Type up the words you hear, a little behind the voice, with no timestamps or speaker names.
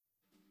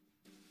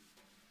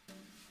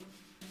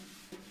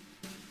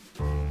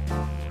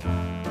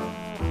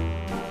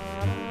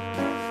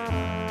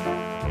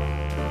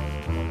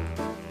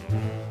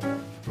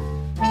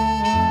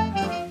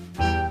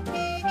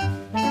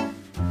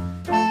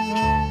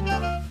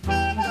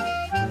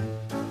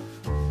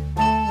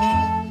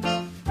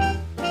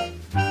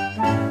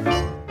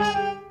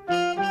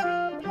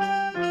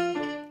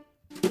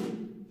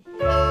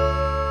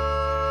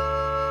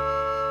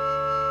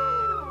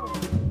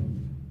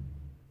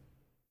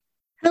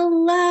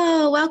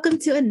welcome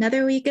to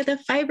another week of the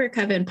Fiber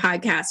Coven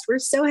podcast. We're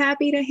so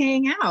happy to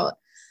hang out.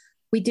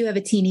 We do have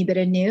a teeny bit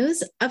of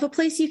news of a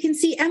place you can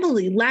see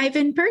Emily live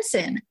in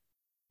person.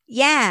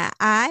 Yeah,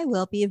 I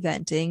will be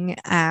eventing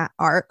at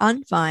Art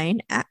on Vine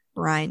at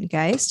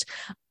Rhinegeist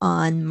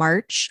on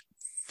March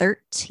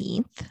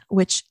 13th,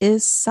 which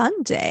is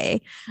Sunday.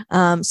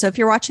 So if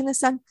you're watching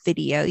this on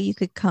video, you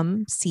could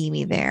come see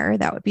me there.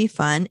 That would be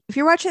fun. If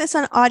you're watching this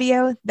on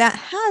audio, that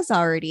has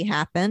already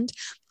happened,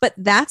 but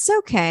that's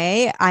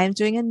okay. I'm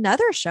doing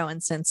another show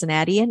in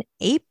Cincinnati in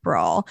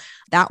April.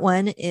 That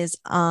one is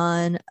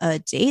on a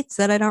date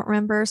that I don't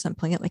remember, so I'm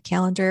pulling up my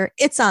calendar.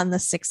 It's on the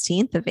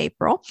 16th of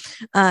April,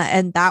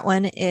 and that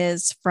one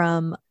is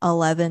from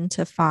 11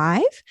 to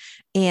 5.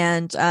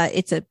 And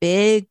it's a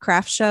big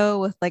craft show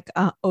with like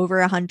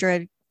over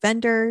 100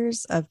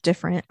 vendors of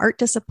different art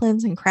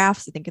disciplines and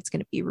crafts. I think it's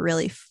going to be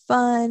really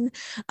fun.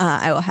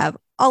 I will have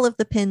all of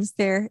the pins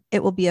there.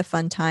 It will be a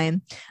fun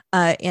time.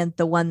 And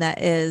the one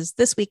that is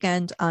this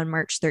weekend on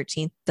March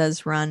 13th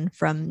does run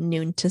from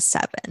noon to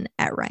 7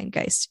 at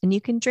Rhinegeist. And you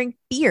can drink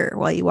beer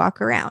while you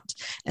walk around.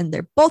 And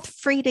they're both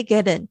free to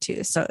get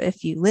into. So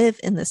if you live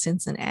in the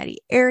Cincinnati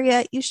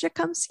area, you should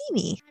come see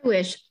me. I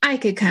wish I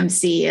could come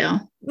see you.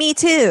 Me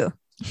too.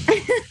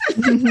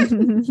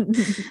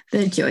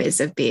 The joys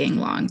of being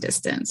long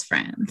distance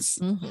friends.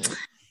 Mm-hmm.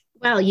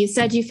 Well, you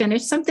said you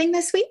finished something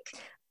this week?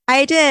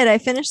 I did. I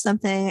finished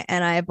something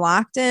and I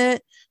blocked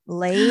it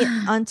late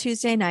on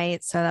Tuesday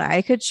night so that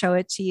I could show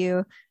it to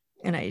you.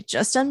 And I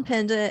just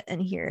unpinned it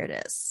and here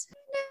it is.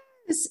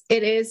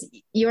 It is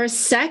your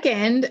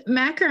second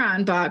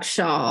macaron box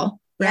shawl,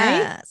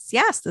 right?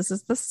 Yes. This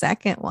is the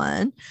second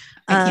one.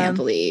 I can't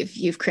believe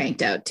you've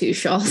cranked out 2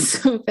 shawls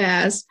so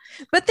fast.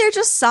 But they're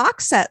just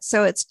sock sets.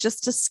 So it's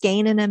just a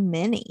skein and a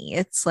mini.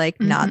 It's like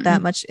not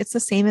that much. It's the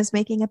same as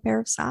making a pair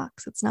of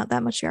socks. It's not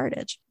that much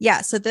yardage.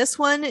 Yeah. So this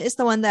one is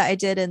the one that I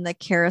did in the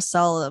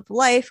Carousel of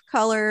Life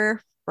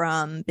color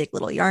from Big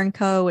Little Yarn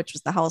Co., which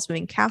was the Howl's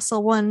Moving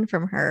Castle one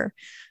from her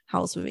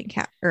Howl's Moving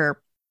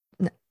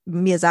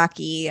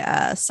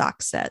Miyazaki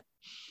sock set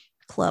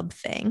club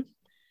thing.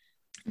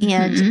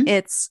 And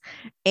it's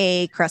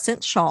a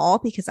crescent shawl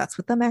because that's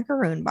what the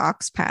macaroon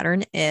box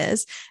pattern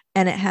is.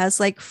 And it has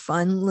like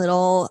fun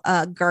little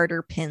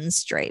garter pin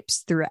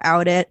stripes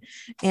throughout it.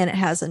 And it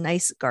has a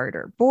nice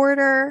garter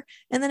border.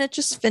 And then it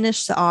just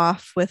finishes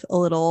off with a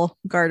little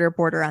garter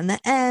border on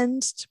the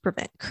end to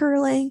prevent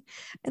curling.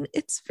 And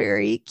it's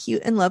very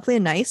cute and lovely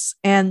and nice.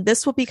 And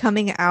this will be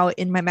coming out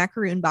in my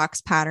macaroon box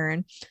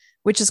pattern,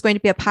 which is going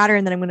to be a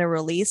pattern that I'm going to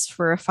release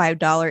for a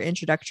 $5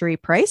 introductory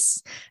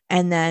price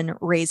and then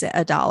raise it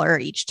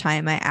 $1 each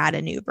time I add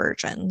a new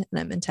version. And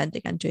I'm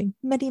intending on doing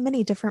many,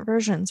 many different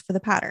versions for the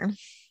pattern.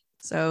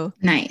 So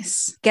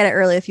nice. Get it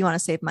early if you want to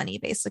save money,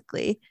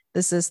 basically.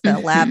 This is the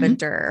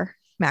lavender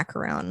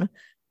macaron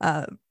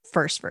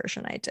first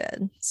version I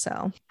did.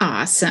 So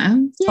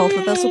awesome. Both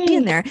of those will be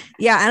in there.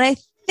 Yeah. And I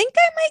think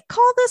I might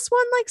call this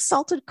one like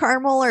salted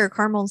caramel or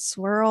caramel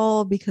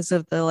swirl because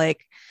of the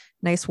like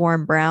nice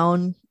warm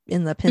brown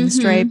in the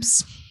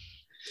pinstripes.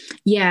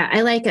 Yeah,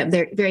 I like them.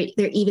 They're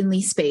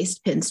evenly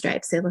spaced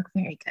pinstripes. They look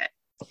very good.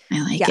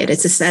 I like it.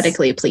 It's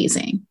aesthetically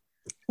pleasing.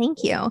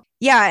 Thank you.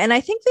 Yeah, and I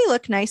think they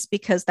look nice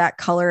because that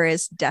color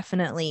is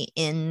definitely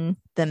in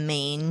the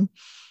main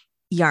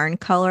yarn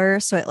color.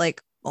 So it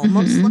like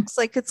almost looks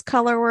like it's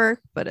color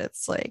work, but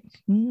it's like,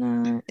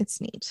 no, it's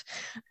neat.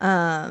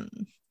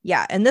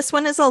 Yeah, and this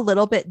one is a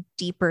little bit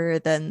deeper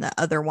than the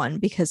other one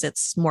because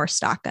it's more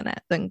stock in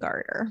it than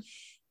garter.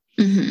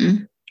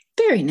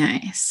 Very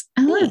nice.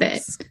 I love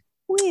it.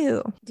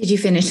 Woo. Did you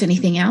finish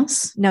anything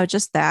else? No,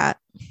 just that.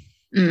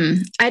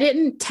 I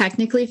didn't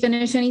technically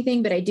finish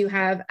anything, but I do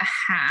have a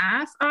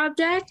half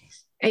object.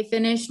 I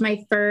finished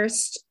my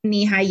first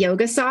knee-high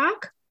yoga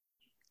sock.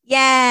 Yay!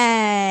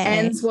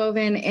 Ends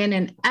woven in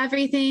and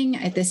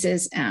everything. This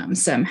is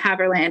some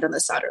Haverland on the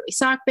Solderly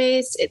sock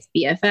base. It's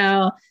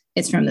BFL.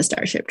 It's from the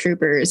Starship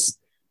Troopers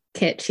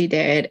kit she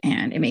did,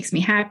 and it makes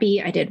me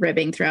happy. I did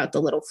ribbing throughout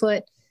the little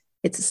foot.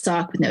 It's a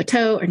sock with no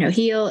toe or no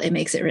heel. It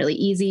makes it really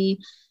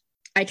easy.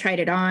 I tried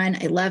it on.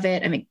 I love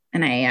it. I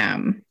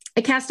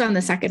cast on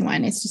the second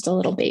one. It's just a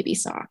little baby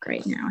sock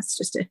right now. It's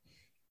just a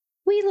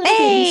wee little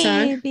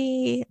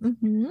baby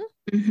sock.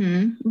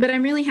 But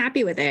I'm really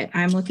happy with it.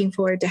 I'm looking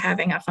forward to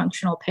having a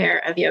functional pair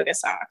of yoga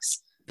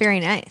socks. Very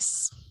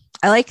nice.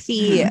 I like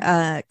the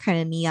kind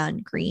of neon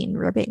green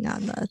ribbing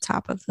on the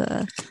top of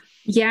the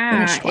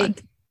finished one.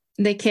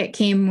 The kit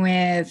came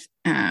with,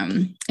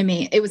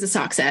 it was a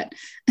sock set.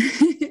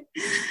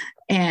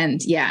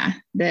 And yeah,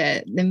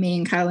 the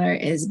main color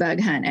is Bug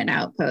Hunt at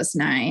Outpost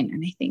 9.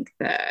 And I think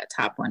the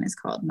top one is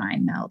called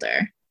Mind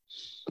Melder.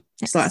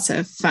 There's lots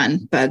of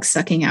fun bugs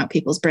sucking out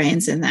people's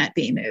brains in that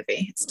B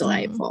movie. It's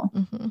delightful.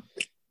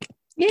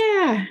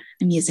 Yeah.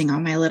 I'm using all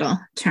my little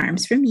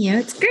charms from you.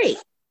 It's great.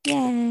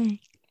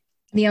 Yay.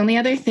 The only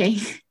other thing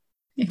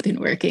I've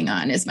been working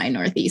on is my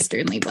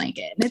Northeasternly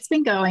blanket. And it's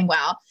been going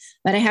well,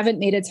 but I haven't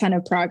made a ton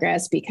of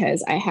progress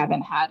because I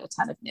haven't had a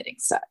ton of knitting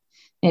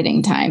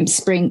knitting time.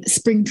 Spring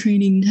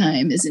training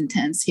time is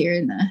intense here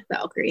in the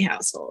Valkyrie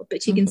household.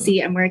 But you can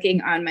see I'm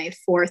working on my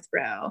 4th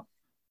row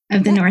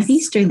of the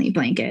Northeasterly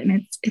blanket,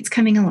 and it's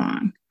coming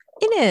along.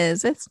 It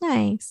is. It's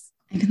nice.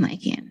 I've been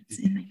liking it. It's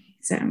in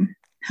my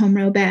home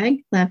row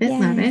bag. Love it.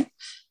 Love it.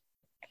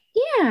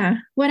 Yeah.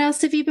 What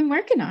else have you been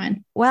working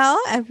on? Well,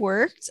 I've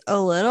worked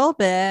a little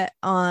bit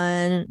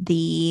on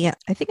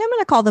I think I'm going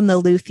to call them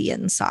the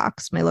Luthien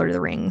socks, my Lord of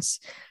the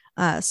Rings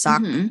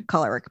sock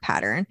colorwork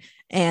pattern.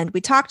 And we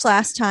talked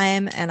last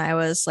time, and I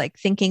was like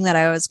thinking that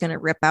I was going to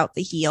rip out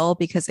the heel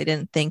because I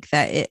didn't think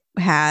that it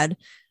had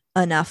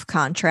enough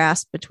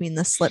contrast between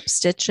the slip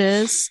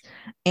stitches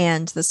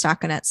and the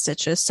stockinette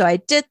stitches. So I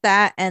did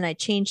that, and I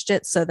changed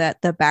it so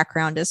that the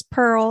background is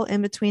pearl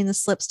in between the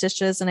slip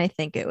stitches. And I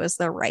think it was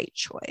the right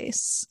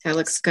choice. That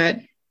looks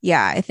good.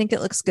 Yeah, I think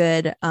it looks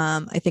good.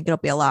 I think it'll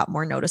be a lot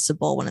more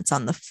noticeable when it's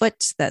on the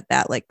foot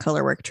that like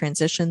colorwork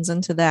transitions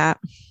into that.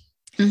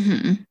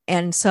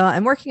 And so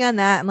I'm working on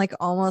that. I'm like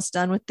almost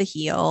done with the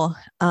heel.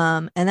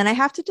 And then I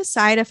have to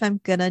decide if I'm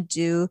going to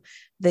do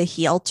the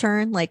heel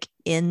turn like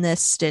in this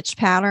stitch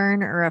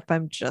pattern, or if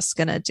I'm just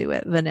going to do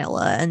it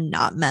vanilla and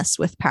not mess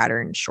with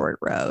pattern short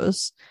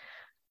rows.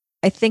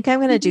 I think I'm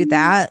going to do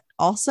that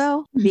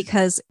also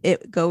because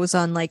it goes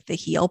on like the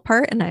heel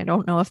part. And I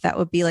don't know if that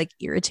would be like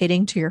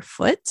irritating to your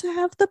foot to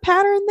have the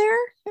pattern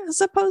there as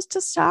opposed to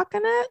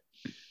stockinette.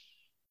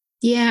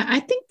 Yeah,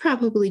 I think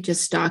probably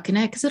just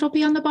stockinette because it'll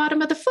be on the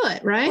bottom of the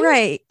foot, right?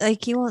 Right.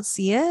 Like you won't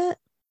see it.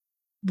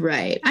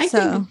 Right. I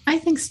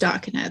think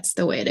stockinette's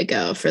the way to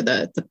go for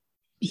the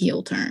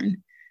heel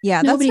turn.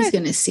 Yeah. Nobody's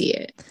going to see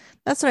it.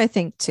 That's what I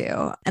think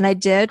too. And I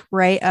did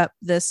write up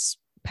this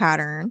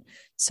pattern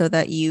so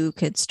that you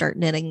could start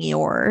knitting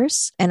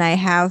yours. And I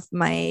have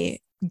my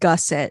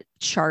gusset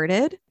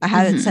charted. I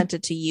haven't sent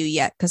it to you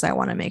yet because I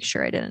want to make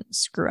sure I didn't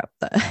screw up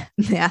the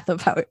math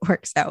of how it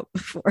works out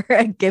before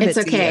I give it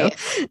to you.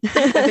 I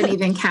haven't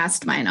even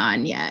cast mine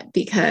on yet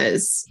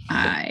because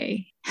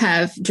I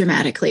have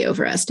dramatically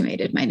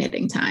overestimated my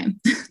knitting time.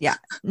 Yeah,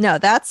 no,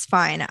 that's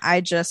fine.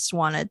 I just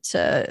wanted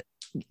to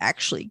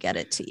actually get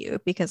it to you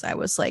because I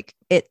was like,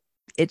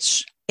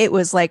 it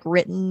was like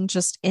written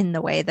just in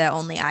the way that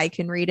only I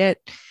can read it,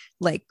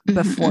 like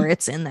before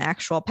it's in the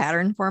actual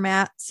pattern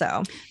format.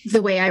 So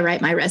the way I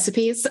write my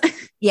recipes.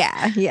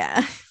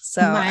 Yeah.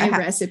 So my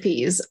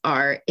recipes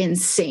are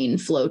insane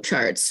flow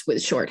charts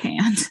with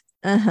shorthand.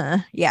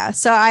 Yeah.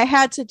 So I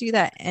had to do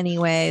that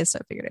anyway. So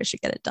I figured I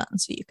should get it done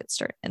so you could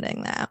start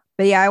knitting that.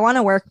 But yeah, I want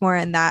to work more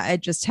in that. I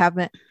just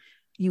haven't,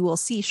 you will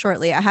see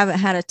shortly. I haven't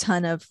had a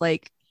ton of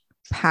like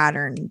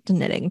pattern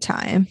knitting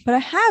time, but I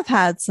have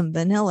had some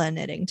vanilla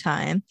knitting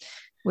time,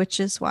 which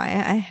is why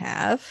I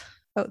have,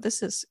 oh,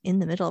 this is in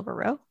the middle of a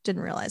row.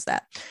 Didn't realize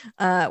that.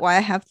 Why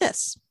I have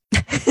this.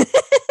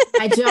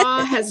 My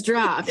jaw has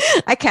dropped.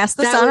 I cast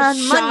this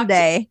on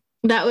Monday.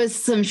 That was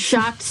some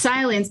shocked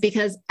silence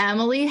because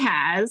Emily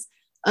has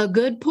a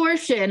good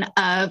portion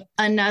of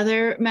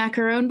another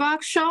macaron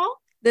box shawl.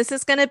 This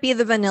is going to be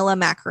the vanilla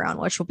macaron,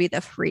 which will be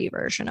the free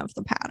version of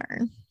the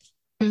pattern.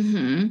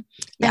 Yes.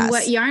 And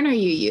what yarn are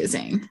you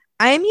using?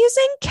 I am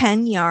using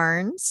Ken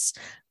Yarns.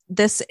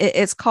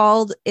 It's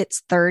called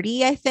It's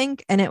 30, I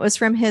think. And it was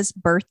from his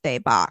birthday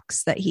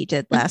box that he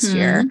did last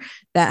year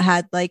that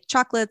had like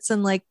chocolates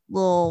and like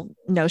little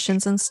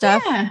notions and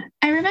stuff. Yeah,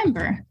 I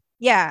remember.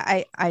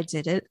 Yeah, I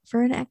did it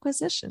for an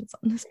acquisitions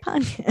on this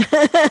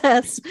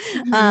podcast.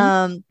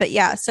 But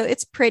yeah, so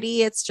it's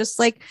pretty. It's just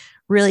like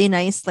really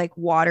nice, like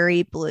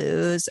watery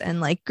blues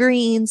and like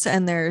greens.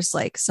 And there's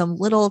like some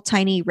little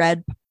tiny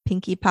red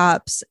pinky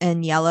pops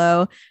and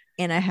yellow.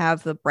 And I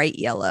have the bright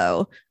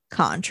yellow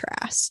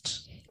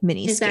contrast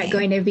mini Is skein. that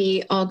going to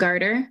be all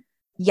garter?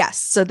 Yes.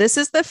 So this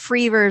is the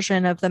free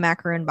version of the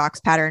macaron box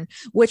pattern,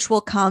 which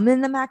will come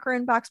in the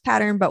macaron box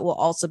pattern, but will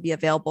also be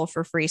available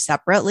for free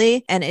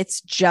separately. And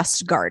it's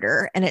just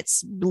garter, and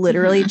it's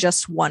literally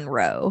just one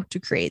row to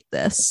create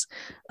this.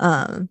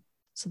 So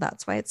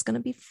that's why it's going to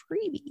be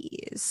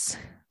freebies.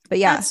 But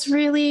yeah, that's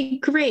really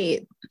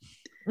great.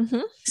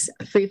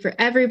 Free for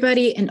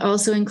everybody and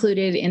also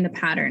included in the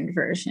patterned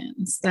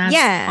versions. That's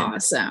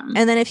awesome.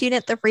 And then if you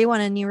knit the free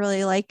one and you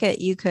really like it,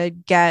 you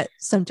could get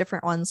some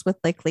different ones with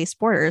like lace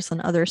borders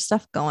and other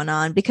stuff going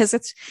on, because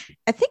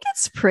I think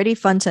it's pretty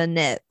fun to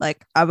knit.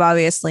 Like I've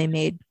obviously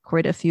made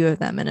quite a few of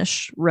them in a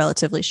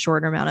relatively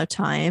short amount of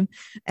time,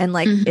 and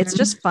like it's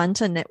just fun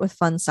to knit with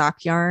fun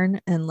sock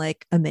yarn and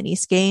like a mini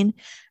skein.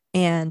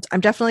 And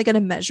I'm definitely going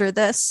to measure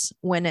this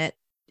when it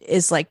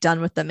is like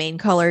done with the main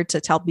color to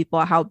tell people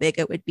how big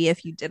it would be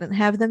if you didn't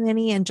have the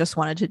mini and just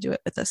wanted to do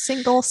it with a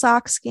single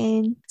sock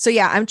skein. So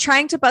yeah, I'm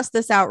trying to bust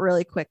this out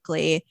really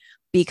quickly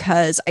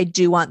because I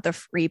want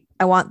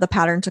the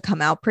pattern to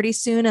come out pretty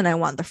soon, and I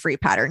want the free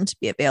pattern to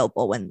be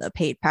available when the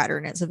paid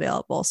pattern is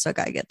available. So I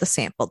got to get the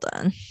sample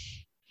done.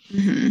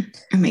 Oh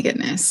my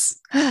goodness.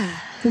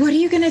 What are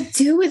you going to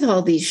do with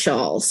all these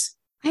shawls?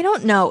 I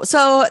don't know.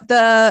 So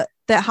the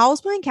the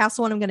Howl's Moving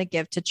Castle one I'm going to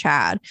give to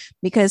Chad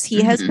because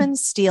he has been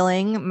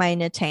stealing my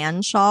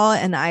Natan shawl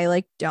and I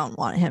like don't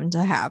want him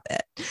to have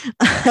it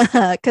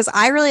because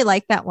I really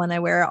like that one. I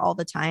wear it all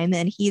the time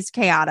and he's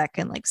chaotic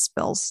and like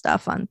spills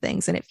stuff on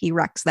things. And if he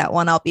wrecks that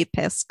one, I'll be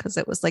pissed because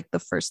it was like the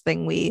first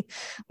thing we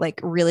like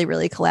really,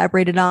 really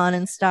collaborated on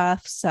and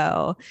stuff.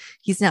 So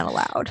he's not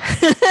allowed.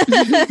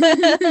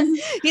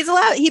 He's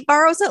allowed. He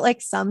borrows it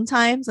like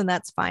sometimes and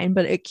that's fine,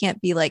 but it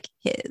can't be like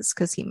his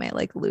because he might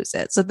like lose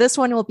it. So this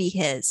one will be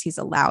his.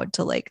 He's allowed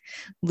to like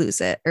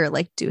lose it or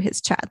like do his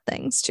Chad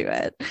things to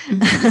it.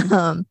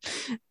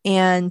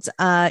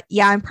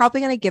 Yeah, I'm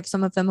probably going to give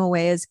some of them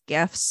away as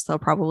gifts. They'll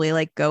probably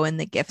like go in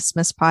the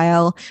giftsmith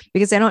pile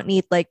because I don't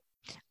need like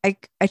I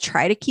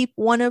try to keep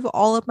one of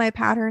all of my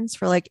patterns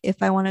for like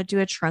if I want to do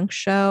a trunk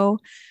show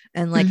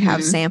and like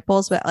have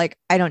samples, but like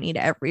I don't need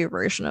every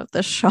version of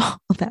the shawl.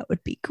 That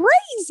would be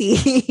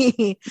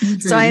crazy.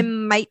 So I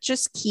might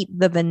just keep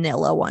the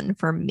vanilla one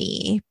for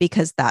me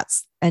because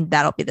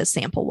that'll be the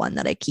sample one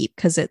that I keep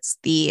because it's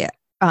the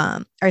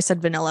I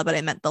said vanilla, but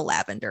I meant the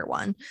lavender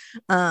one.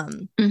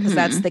 Because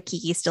that's the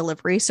Kiki's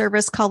Delivery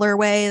Service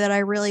colorway that I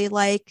really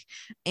like.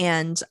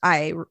 And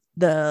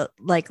the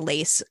like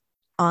lace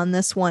on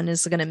this one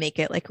is going to make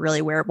it like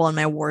really wearable in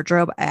my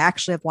wardrobe. I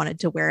actually have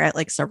wanted to wear it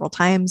like several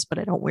times, but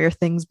I don't wear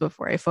things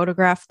before I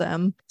photograph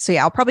them. So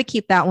yeah, I'll probably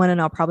keep that one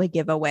and I'll probably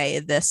give away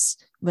this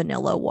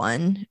vanilla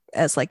one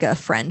as like a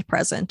friend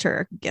present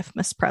or gift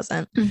miss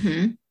present.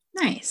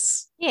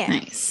 Nice. Yeah.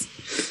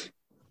 Nice.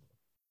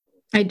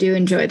 I do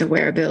enjoy the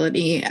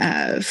wearability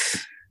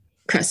of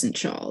crescent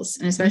shawls,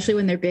 and especially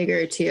when they're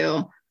bigger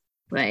too.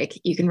 Like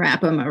you can wrap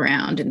them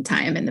around and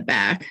tie them in the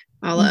back,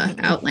 a la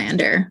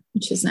Outlander,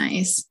 which is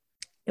nice.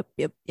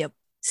 Yep.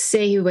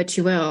 Say what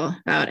you will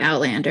about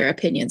Outlander,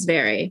 opinions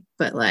vary,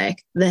 but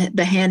like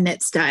the hand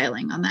knit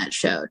styling on that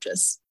show,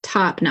 just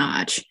top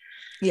notch.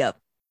 Yep,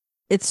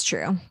 it's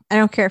true. I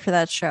don't care for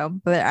that show,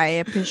 but I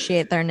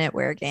appreciate their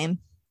knitwear game.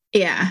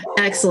 Yeah,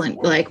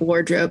 excellent. Like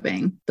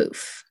wardrobing,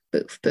 boof.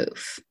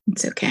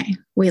 It's okay.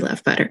 We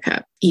love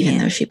Buttercup, even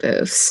though she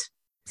boofs.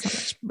 So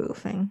much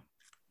boofing.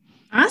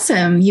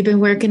 Awesome. You've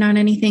been working on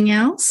anything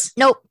else?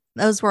 Nope.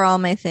 Those were all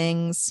my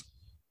things.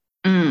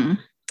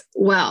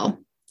 Well,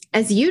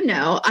 as you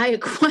know, I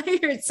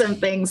acquired some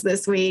things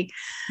this week.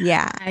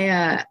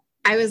 Yeah.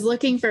 I was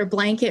looking for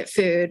blanket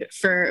food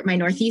for my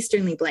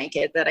Northeasternly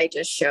blanket that I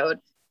just showed.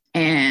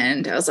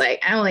 And I was like,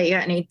 Emily, you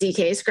got any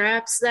DK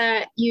scraps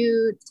that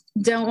you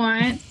don't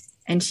want?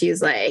 And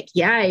she's like,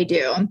 yeah, I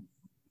do.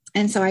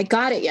 And so I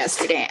got it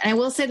yesterday. And I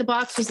will say the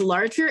box was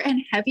larger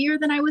and heavier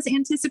than I was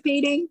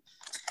anticipating.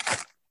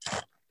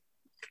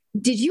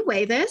 Did you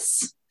weigh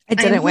this? I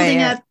didn't weigh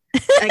it. Up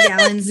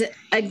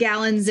a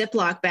gallon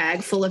Ziploc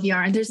bag full of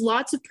yarn. There's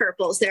lots of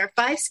purples. There are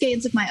 5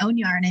 skeins of my own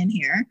yarn in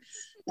here.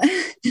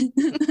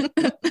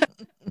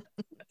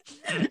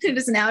 It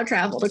has now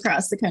traveled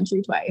across the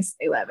country twice.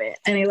 I love it.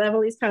 And I love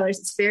all these colors.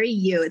 It's very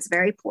it's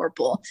very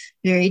purple,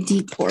 very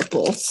deep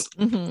purples.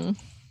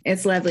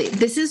 It's lovely.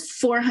 This is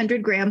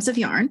 400 grams of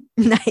yarn.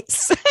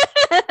 Nice.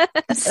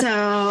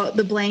 So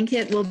the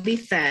blanket will be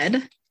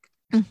fed.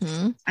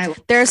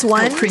 There's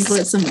one. I'll crinkle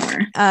it some more.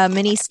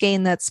 Mini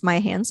skein that's my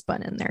hand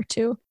spun in there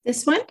too.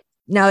 This one?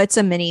 No, it's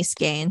a mini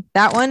skein.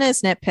 That one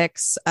is Knit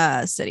Picks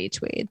City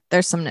Tweed.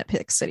 There's some Knit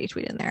Picks City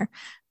Tweed in there.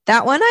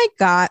 That one I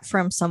got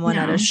from someone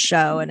at a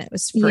show and it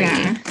was free.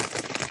 Yeah.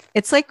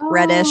 It's like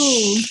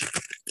reddish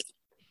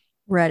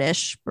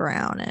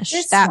brownish.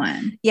 That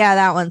one. Yeah,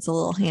 that one's a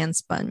little hand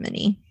spun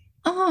mini.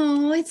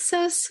 Oh, it's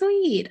so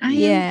sweet. I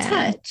am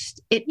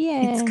touched.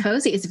 It's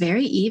cozy. It's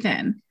very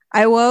even.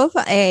 I wove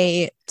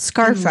a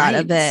scarf out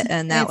of it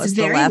and that was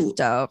the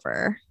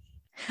leftover.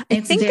 I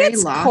think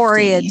it's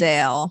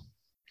Coriadale.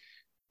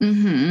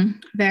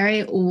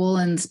 Very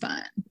woolen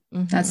spun.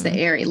 That's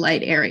the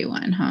light airy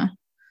one, huh?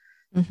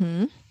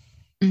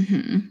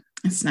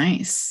 It's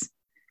nice.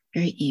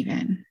 Very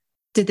even.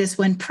 Did this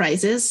win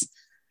prizes?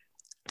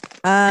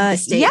 Yeah,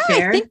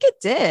 fair? I think it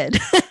did.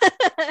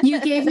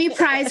 You gave me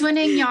prize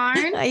winning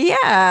yarn?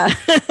 Yeah.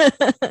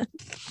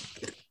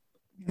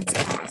 That's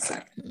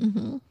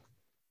awesome.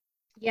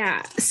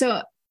 Yeah.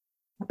 So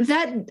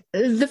that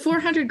the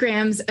 400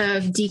 grams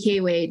of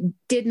DK weight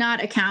did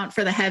not account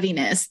for the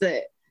heaviness.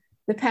 The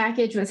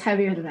package was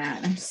heavier than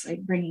that. I'm just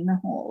like bringing the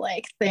whole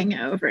like thing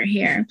over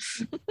here.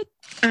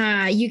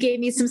 You gave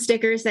me some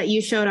stickers that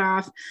you showed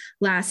off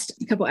last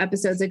couple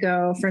episodes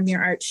ago from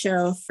your art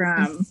show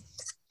from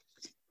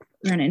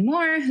Ronan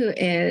Moore, who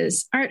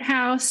is Art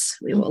House.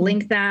 We will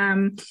link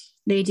them.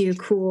 They do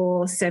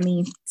cool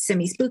semi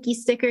spooky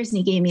stickers, and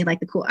he gave me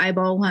like the cool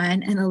eyeball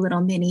one and a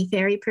little mini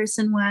fairy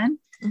person one,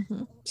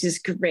 which is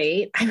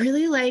great. I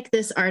really like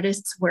this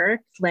artist's work.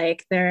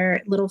 Like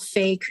their little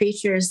fey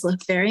creatures look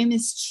very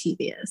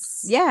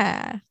mischievous.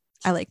 Yeah,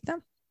 I like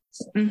them.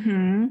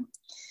 And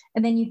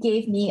then you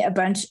gave me a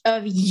bunch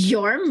of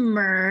your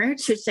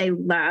merch, which I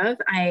love.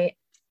 I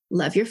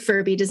love your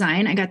Furby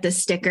design. I got the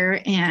sticker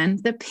and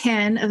the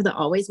pin of the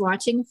always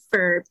watching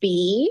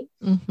Furby.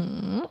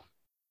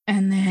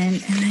 And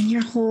then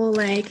your whole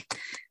like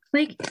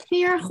like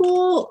your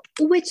whole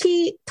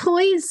witchy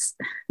toys,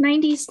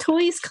 90s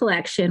toys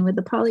collection with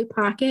the Polly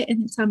Pocket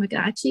and the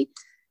Tamagotchi.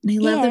 And I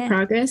love the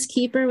Progress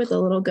Keeper with the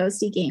little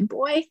ghosty Game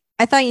Boy.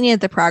 I thought you needed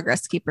the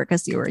Progress Keeper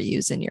because you were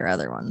using your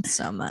other one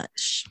so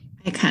much.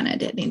 I kind of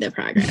did need the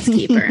Progress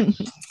Keeper.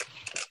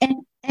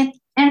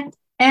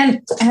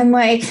 and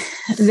like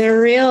the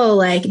real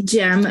like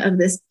gem of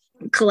this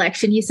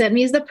collection you sent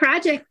me is the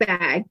project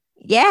bag.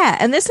 Yeah,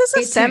 and this is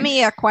a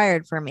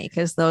semi-acquired for me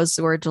because those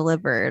were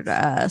delivered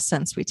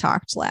since we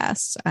talked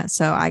last.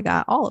 So I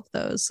got all of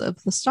those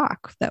of the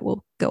stock that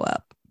will go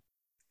up.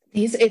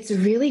 It's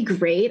really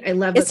great. I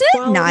love it. Isn't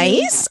it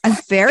nice? I'm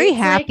very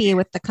happy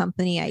with the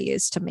company I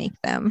used to make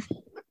them.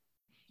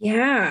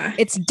 Yeah.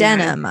 It's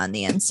denim on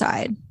the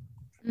inside.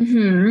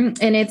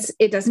 Mm-hmm. And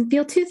it doesn't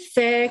feel too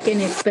thick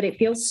but it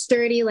feels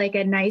sturdy, like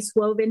a nice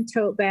woven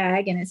tote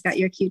bag. And it's got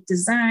your cute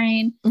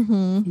design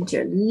and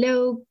your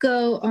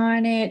logo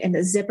on it. And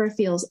the zipper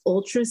feels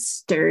ultra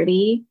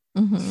sturdy.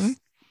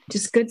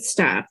 Just good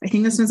stuff. I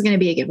think this one's going to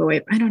be a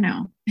giveaway. I don't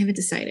know. I haven't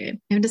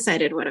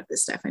decided what of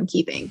this stuff I'm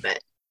keeping, but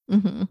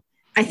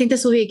I think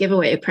this will be a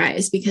giveaway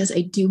prize because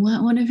I do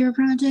want one of your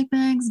project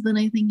bags, but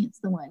I think it's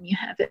the one you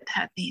haven't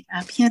had made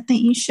up yet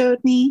that you showed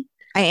me.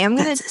 I am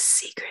going to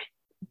secret.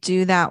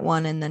 Do that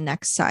one in the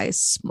next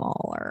size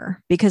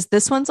smaller because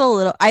this one's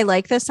I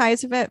like the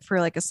size of it for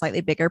like a slightly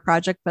bigger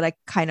project, but I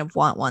kind of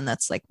want one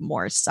that's like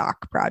more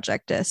sock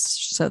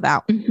project-ish. So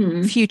that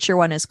future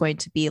one is going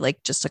to be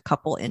like just a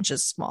couple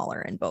inches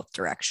smaller in both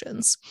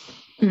directions.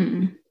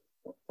 I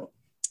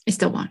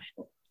still want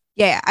it.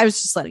 Yeah, I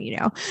was just letting you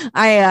know.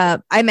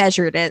 I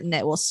measured it and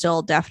it will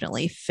still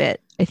definitely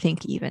fit, I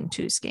think, even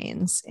two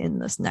skeins in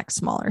this next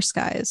smaller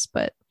size,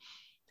 but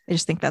I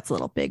just think that's a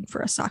little big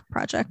for a sock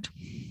project.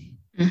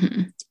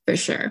 For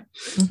sure.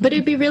 But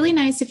it'd be really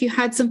nice if you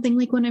had something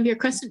like one of your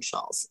crescent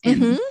shawls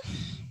in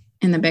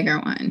the bigger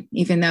one,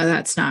 even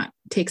though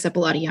takes up a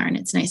lot of yarn.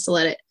 It's nice to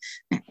let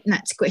it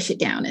not squish it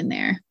down in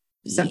there.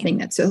 Something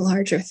that's a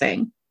larger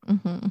thing.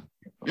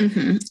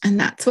 And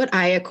that's what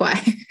I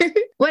acquired.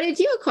 What did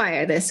you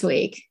acquire this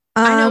week?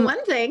 I know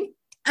one thing.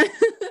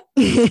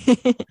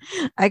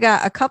 I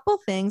got a couple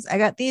things. I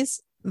got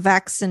these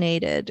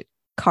vaccinated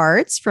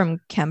cards from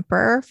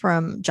Kemper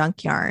from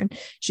Junk Yarn.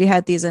 She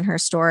had these in her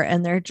store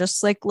and they're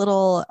just like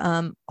little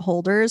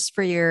holders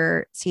for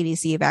your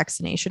CDC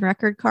vaccination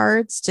record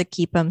cards to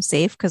keep them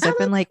safe because I've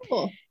been like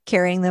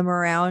carrying them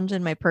around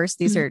in my purse.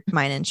 These are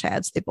mine and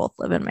Chad's. They both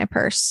live in my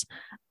purse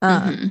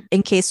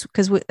in case,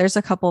 because there's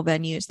a couple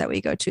venues that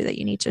we go to that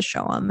you need to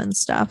show them and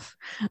stuff.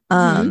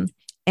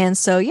 And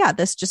so, yeah,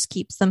 this just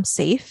keeps them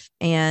safe.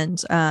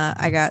 And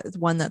I got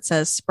one that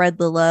says spread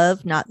the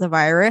love, not the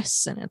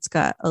virus. And it's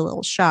got a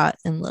little shot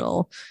and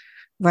little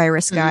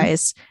virus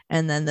guys.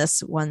 And then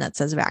this one that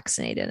says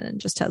vaccinated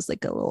and just has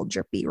like a little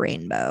drippy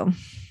rainbow.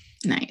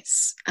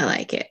 Nice. I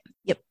like it.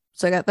 Yep.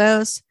 So I got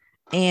those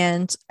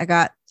and I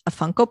got a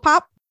Funko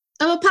Pop.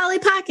 Oh, a Polly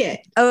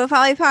Pocket. Oh, a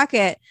Polly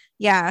Pocket.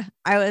 Yeah,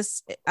 I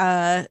was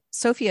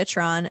Sophia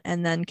Tron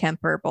and then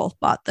Kemper both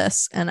bought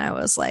this and I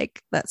was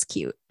like, that's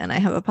cute. And I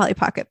have a Polly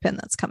Pocket pin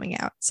that's coming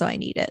out, so I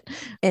need it.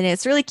 And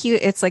it's really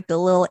cute. It's like the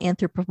little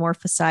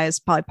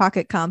anthropomorphized Polly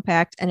Pocket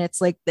compact and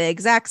it's like the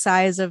exact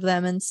size of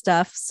them and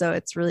stuff. So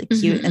it's really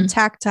cute and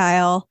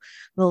tactile.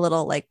 The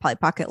little like Polly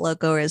Pocket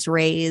logo is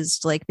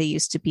raised like they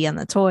used to be on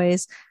the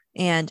toys.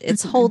 And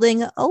it's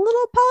holding a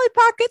little Polly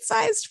Pocket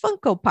sized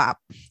Funko Pop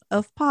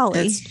of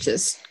Polly. That's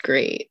just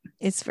great.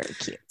 It's very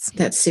cute.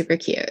 That's super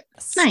cute.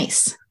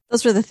 Nice.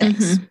 Those were the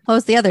things. What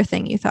was the other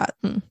thing you thought?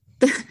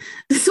 The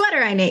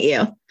sweater I knit you.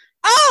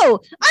 Oh,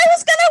 I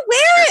was going to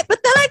wear it,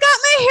 but then I got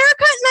my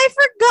haircut and I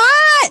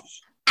forgot.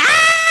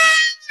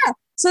 Ah!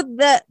 So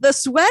the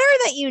sweater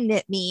that you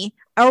knit me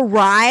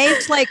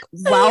arrived like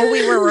while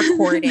we were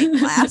recording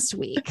last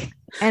week.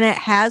 And it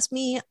has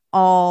me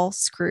all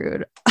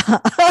screwed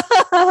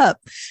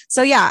up.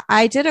 So yeah,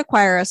 I did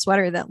acquire a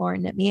sweater that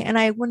Lauren knit me and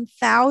I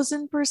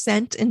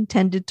 1000%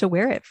 intended to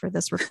wear it for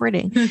this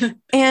recording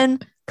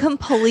and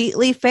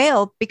completely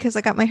failed because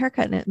I got my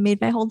haircut and it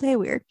made my whole day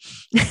weird.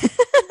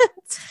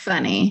 It's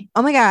funny.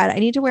 Oh my God, I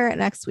need to wear it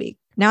next week.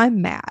 Now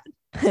I'm mad.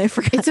 I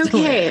forgot. It's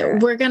okay.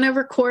 We're going to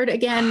record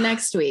again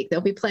next week.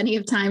 There'll be plenty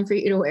of time for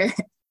you to wear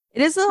it.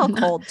 It is a little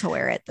cold to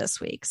wear it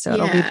this week, so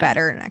it'll be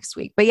better next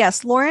week. But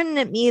yes, Lauren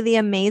knit me the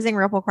amazing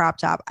ripple crop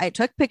top. I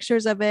took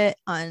pictures of it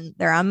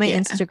they're on my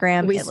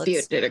Instagram. We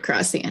spewed it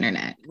across the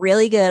internet.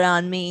 Really good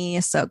on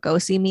me. So go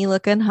see me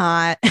looking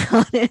hot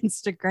on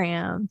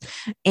Instagram.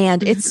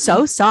 And it's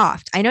so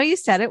soft. I know you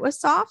said it was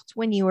soft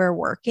when you were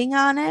working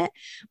on it,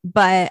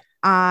 but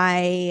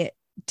I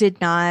did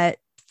not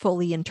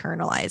fully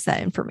internalize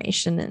that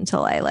information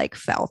until I like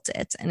felt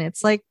it. And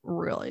it's like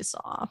really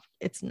soft.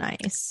 It's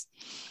nice.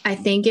 I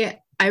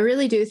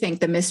really do think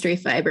the mystery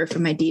fiber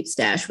from my deep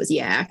stash was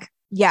yak.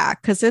 Yeah,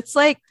 because it's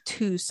like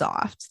too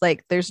soft.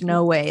 Like there's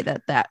no way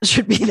that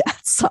should be that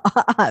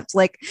soft.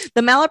 Like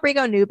the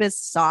Malabrigo noob is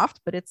soft,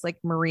 but it's like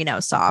merino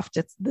soft.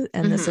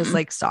 This is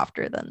like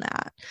softer than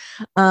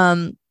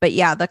that. But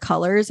yeah, the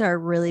colors are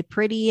really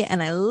pretty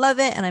and I love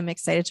it. And I'm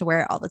excited to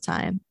wear it all the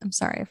time. I'm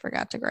sorry, I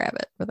forgot to grab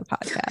it for the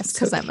podcast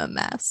because I'm a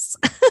mess.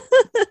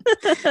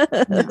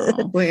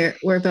 No,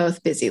 we're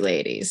both busy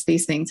ladies.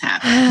 These things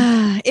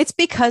happen. It's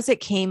because it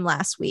came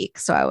last week.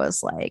 So I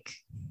was like,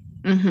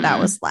 that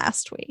was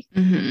last week.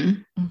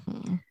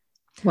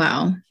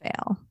 Wow.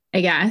 Fail.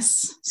 I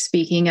guess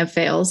speaking of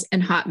fails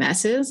and hot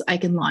messes, I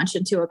can launch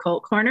into a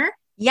cult corner.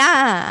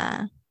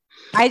 Yeah.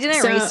 I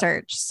didn't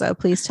research, so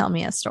please tell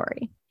me a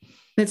story.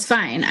 It's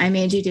fine. I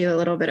made you do a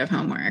little bit of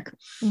homework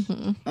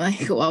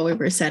like while we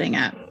were setting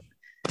up.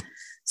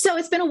 So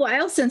it's been a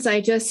while since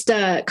I just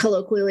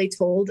colloquially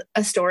told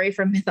a story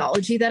from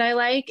mythology that I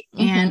like.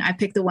 And I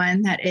picked the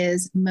one that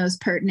is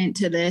most pertinent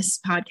to this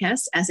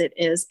podcast, as it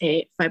is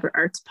a fiber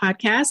arts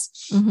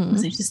podcast.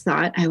 Because I just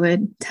thought I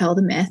would tell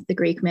the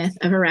Greek myth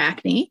of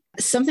Arachne.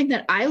 Something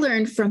that I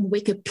learned from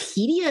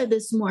Wikipedia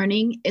this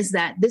morning is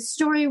that this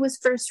story was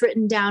first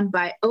written down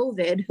by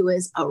Ovid, who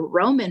is a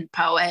Roman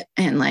poet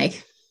and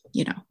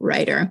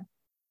writer.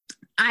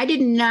 I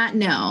did not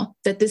know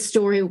that this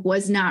story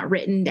was not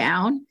written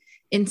down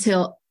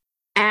until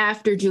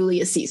after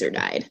Julius Caesar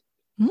died.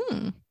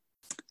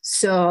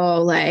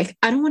 So I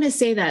don't want to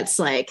say that's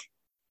I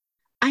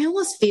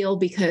almost feel,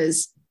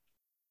 because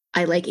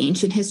I like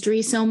ancient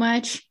history so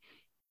much,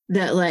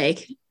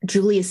 that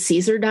Julius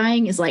Caesar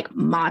dying is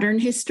modern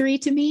history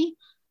to me.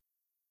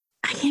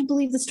 I can't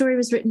believe the story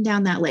was written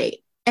down that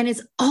late. And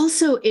it's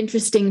also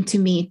interesting to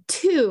me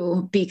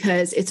too,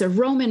 because it's a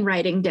Roman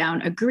writing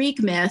down a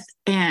Greek myth,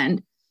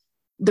 and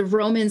the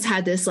Romans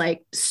had this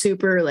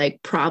super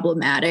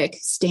problematic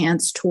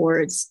stance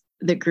towards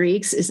the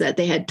Greeks, is that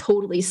they had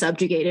totally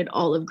subjugated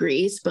all of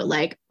Greece, but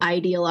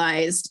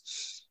idealized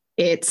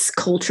its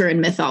culture and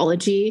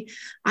mythology.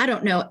 I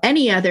don't know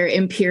any other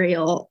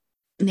imperial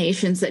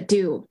nations that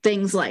do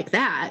things like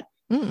that.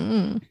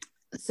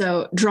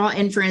 So draw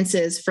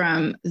inferences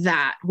from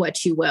that,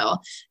 what you will.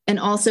 And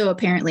also,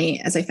 apparently,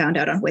 as I found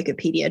out on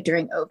Wikipedia,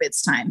 during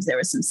Ovid's times, there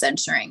was some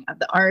censoring of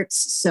the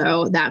arts.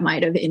 So that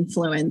might have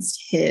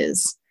influenced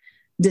his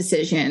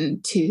decision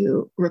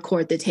to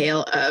record the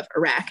tale of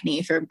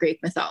Arachne from Greek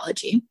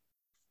mythology,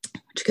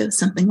 which goes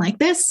something like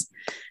this.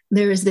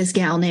 There was this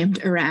gal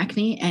named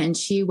Arachne, and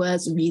she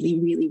was really,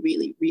 really,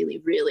 really, really,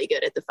 really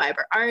good at the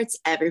fiber arts.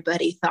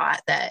 Everybody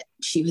thought that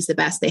she was the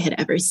best they had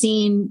ever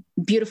seen.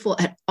 Beautiful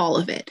at all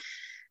of it.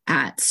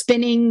 At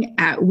spinning,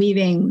 at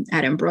weaving,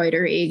 at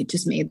embroidery,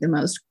 just made the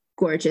most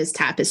gorgeous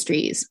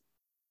tapestries.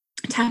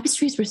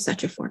 Tapestries were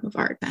such a form of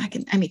art back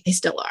in, they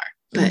still are,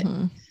 but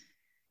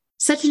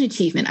such an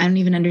achievement. I don't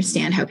even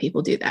understand how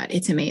people do that.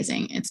 It's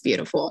amazing. It's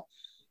beautiful.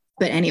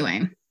 But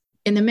anyway,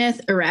 in the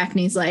myth,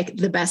 Arachne's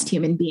the best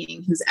human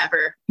being who's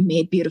ever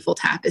made beautiful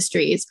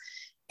tapestries.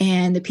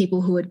 And the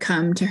people who would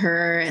come to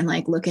her and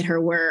look at her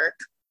work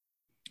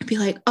be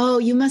like, oh,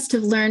 you must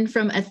have learned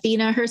from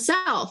Athena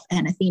herself.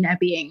 And Athena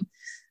being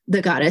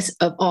the goddess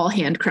of all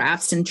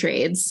handcrafts and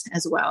trades,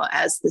 as well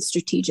as the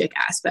strategic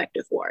aspect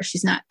of war.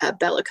 She's not a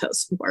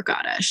bellicose war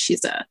goddess.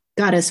 She's a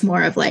goddess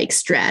more of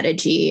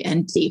strategy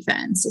and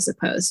defense, as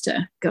opposed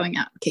to going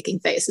out and kicking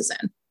faces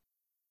in.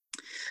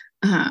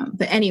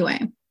 But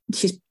anyway,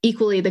 she's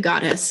equally the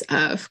goddess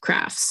of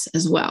crafts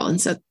as well. And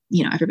so,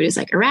 everybody's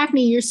like, Arachne,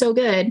 you're so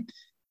good.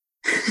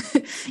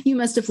 You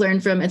must have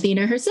learned from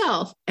Athena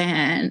herself.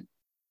 And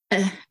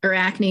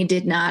Arachne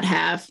did not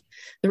have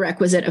the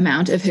requisite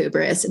amount of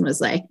hubris and was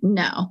like,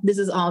 no, this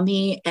is all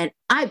me. And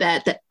I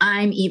bet that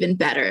I'm even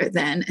better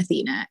than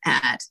Athena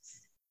at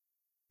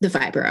the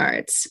fiber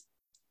arts.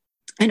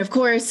 And of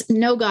course,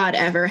 no god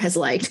ever has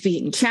liked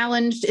being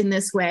challenged in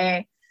this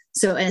way.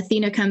 So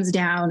Athena comes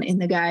down in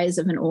the guise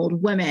of an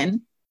old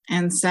woman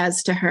and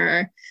says to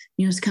her,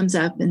 just comes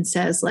up and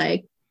says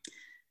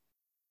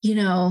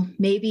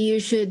maybe you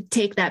should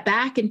take that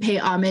back and pay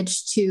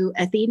homage to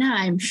Athena.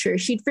 I'm sure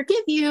she'd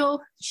forgive you.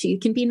 She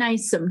can be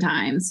nice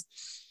sometimes.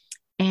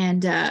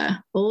 And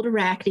old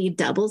Arachne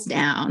doubles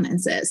down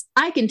and says,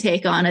 I can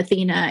take on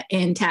Athena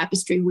in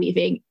tapestry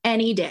weaving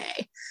any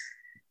day.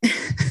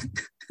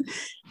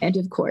 And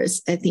of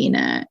course,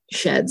 Athena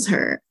sheds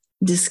her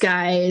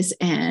disguise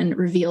and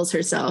reveals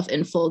herself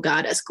in full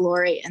goddess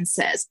glory and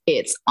says,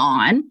 it's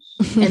on.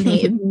 And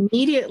they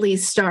immediately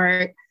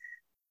start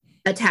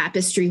a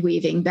tapestry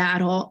weaving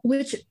battle,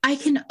 which I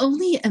can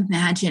only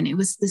imagine it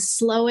was the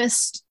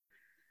slowest.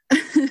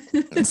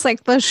 It's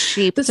like the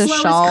sheep to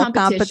shawl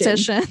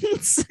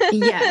competitions.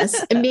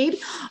 Yes. And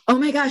maybe, oh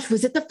my gosh,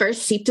 was it the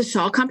first sheep to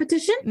shawl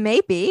competition?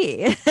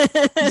 Maybe.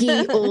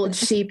 Ye old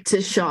sheep to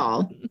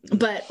shawl,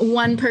 but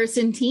one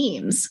person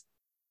teams.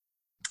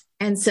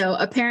 And so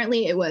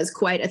apparently it was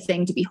quite a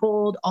thing to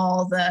behold.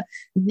 All the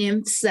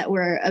nymphs that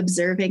were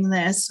observing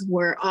this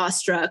were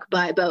awestruck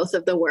by both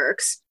of the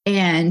works.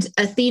 And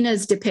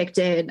Athena's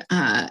depicted,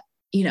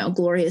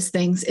 glorious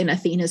things in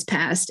Athena's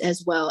past,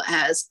 as well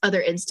as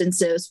other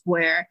instances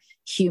where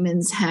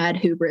humans had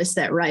hubris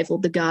that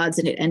rivaled the gods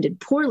and it ended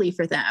poorly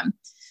for them.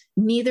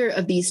 neither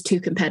of these two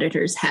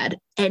competitors had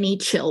any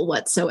chill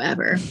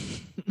whatsoever.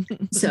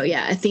 So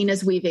yeah,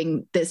 Athena's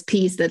weaving this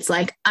piece that's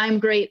like, I'm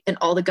great and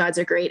all the gods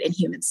are great and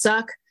humans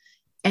suck.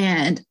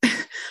 And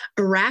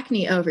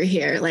Arachne over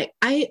here, like,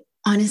 I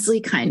honestly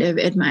kind of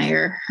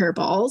admire her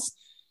balls,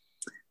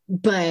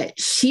 but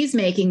she's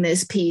making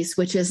this piece,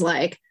 which is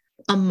like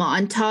a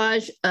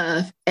montage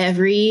of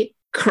every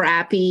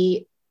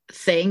crappy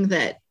thing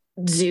that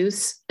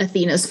Zeus,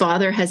 Athena's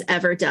father, has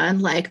ever done,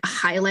 like a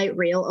highlight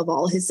reel of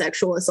all his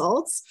sexual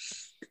assaults.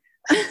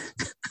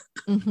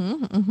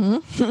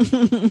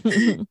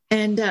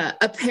 And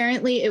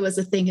apparently it was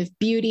a thing of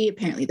beauty.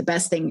 Apparently the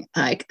best thing,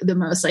 like the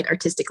most like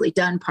artistically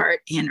done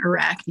part in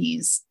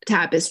Arachne's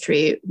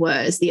tapestry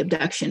was the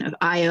abduction of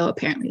Io.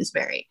 Apparently it was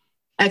very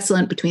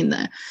excellent between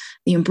the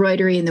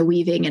embroidery and the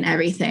weaving and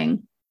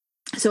everything.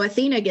 So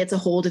Athena gets a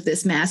hold of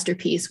this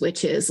masterpiece,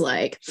 which is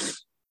like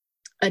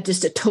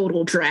just a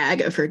total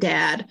drag of her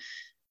dad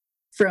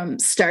from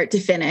start to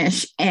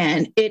finish.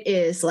 And it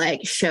is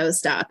like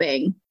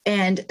show-stopping.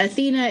 And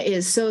Athena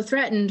is so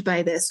threatened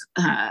by this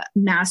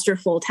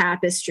masterful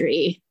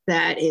tapestry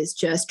that is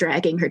just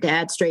dragging her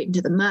dad straight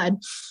into the mud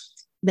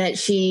that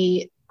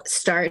she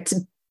starts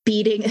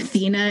beating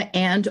Athena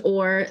and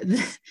or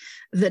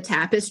the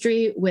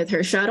tapestry with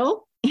her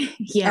shuttle.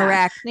 Yeah.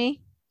 Arachne.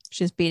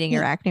 She's beating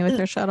Arachne with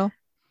her shuttle.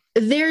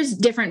 There's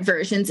different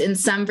versions. In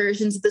some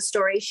versions of the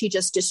story, she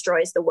just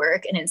destroys the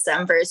work. And in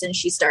some versions,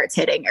 she starts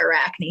hitting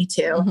Arachne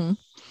too.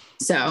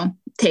 So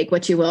take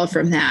what you will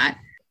from that.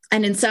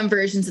 And in some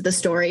versions of the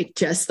story,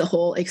 just the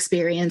whole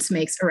experience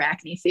makes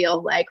Arachne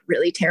feel like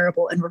really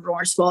terrible and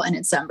remorseful. And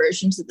in some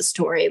versions of the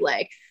story,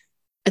 like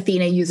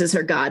Athena uses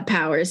her god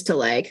powers to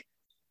like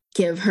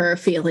give her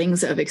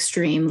feelings of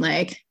extreme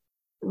like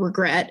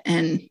regret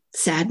and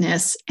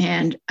sadness.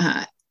 And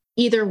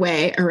either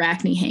way,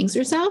 Arachne hangs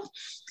herself.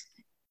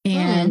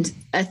 And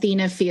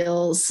Athena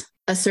feels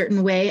a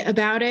certain way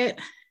about it.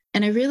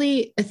 And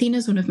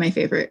Athena's one of my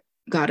favorite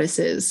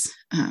goddesses,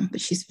 but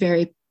she's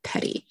very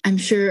petty. I'm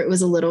sure it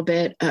was a little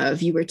bit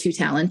of you were too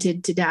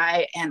talented to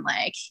die and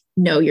like,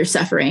 no, your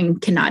suffering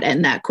cannot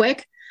end that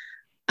quick.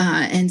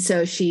 And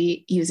so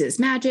she uses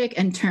magic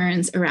and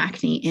turns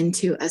Arachne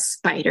into a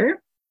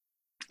spider.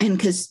 And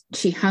because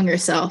she hung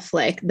herself,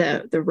 like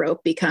the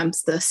rope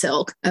becomes the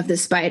silk of the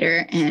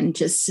spider and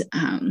just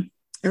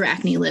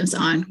Arachne lives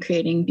on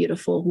creating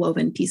beautiful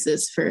woven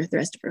pieces for the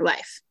rest of her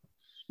life.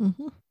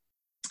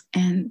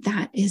 And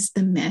that is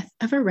the myth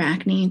of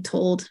Arachne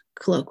told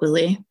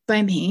colloquially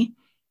by me.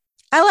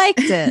 I liked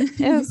it.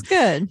 It was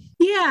good.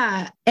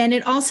 Yeah. And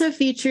it also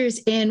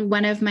features in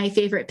one of my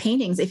favorite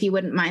paintings, if you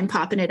wouldn't mind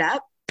popping it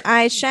up.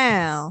 I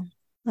shall.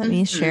 Let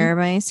me share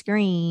my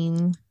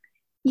screen.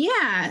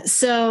 Yeah.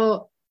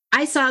 So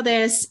I saw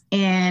this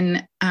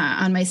on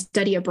my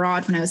study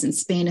abroad when I was in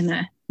Spain in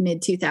the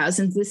mid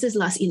 2000s. This is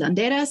Las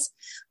Hilanderas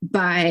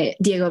by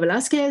Diego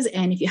Velázquez.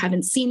 And if you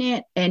haven't seen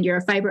it and you're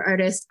a fiber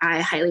artist,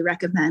 I highly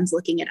recommend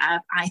looking it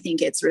up. I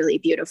think it's really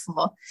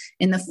beautiful.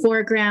 In the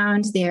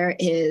foreground, there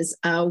is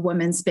a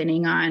woman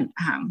spinning on,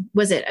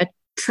 was it a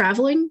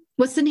traveling?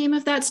 What's the name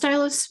of that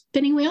style of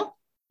spinning wheel?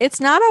 It's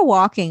not a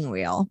walking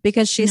wheel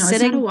because she's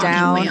sitting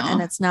down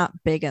and it's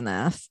not big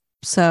enough.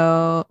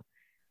 So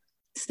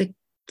it's the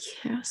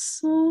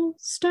castle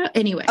style.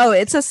 Anyway. Oh,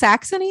 it's a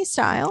Saxony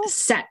style?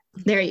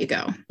 There you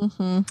go.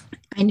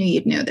 I knew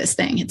you'd know this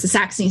thing. It's a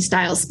Saxony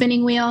style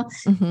spinning wheel.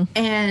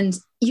 And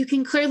you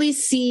can clearly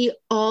see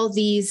all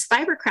these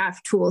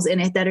fibercraft tools in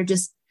it that are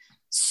just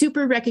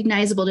super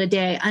recognizable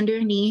today.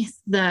 Underneath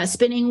the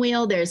spinning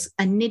wheel, there's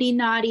a niddy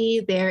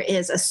noddy. There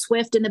is a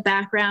swift in the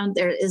background.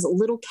 There is a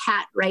little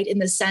cat right in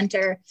the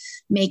center,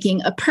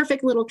 making a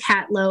perfect little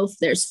cat loaf.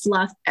 There's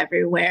fluff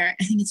everywhere.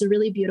 I think it's a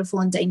really beautiful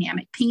and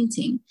dynamic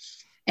painting.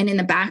 And in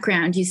the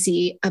background, you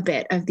see a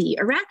bit of the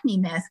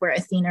Arachne myth where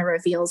Athena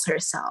reveals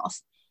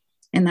herself.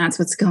 And that's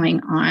what's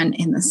going on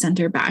in the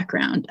center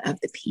background of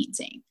the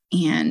painting.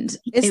 And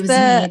it was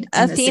made in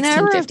Athena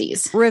the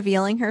 1650s.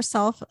 Revealing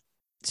herself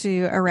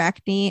to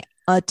Arachne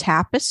a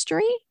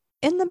tapestry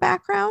in the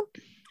background?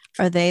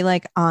 Are they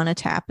like on a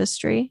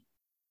tapestry?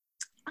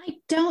 I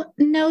don't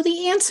know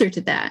the answer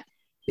to that.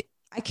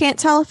 I can't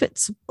tell if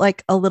it's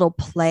like a little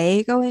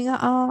play going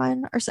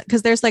on or something,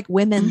 because there's like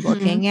women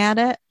looking at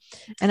it.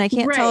 And I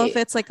can't tell if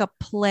it's like a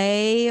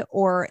play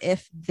or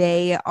if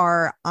they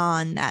are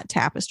on that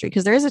tapestry,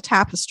 because there is a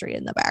tapestry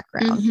in the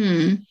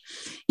background.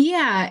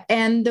 Yeah.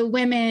 And the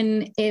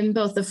women in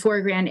both the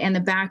foreground and the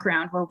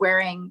background were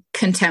wearing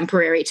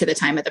contemporary to the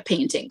time of the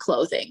painting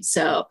clothing.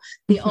 So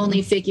the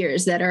only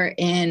figures that are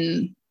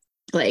in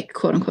like,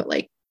 quote unquote,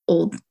 like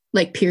old,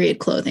 like period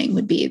clothing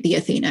would be the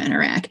Athena and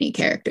Arachne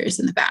characters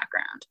in the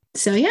background.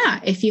 So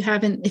yeah, if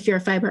you're a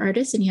fiber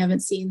artist and you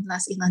haven't seen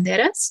Las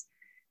Hilanderas,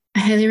 I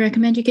highly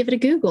recommend you give it a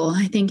Google.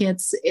 I think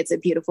it's a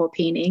beautiful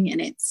painting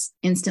and it's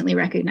instantly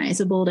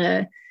recognizable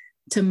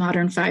to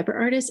modern fiber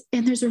artists.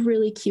 And there's a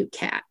really cute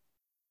cat.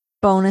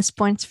 Bonus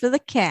points for the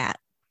cat.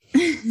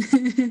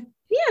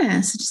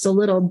 Yeah, so just a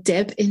little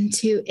dip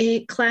into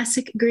a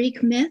classic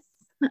Greek myth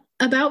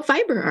about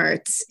fiber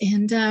arts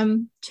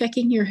and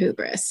checking your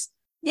hubris.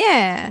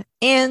 Yeah.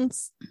 And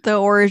the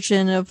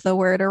origin of the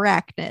word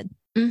arachnid.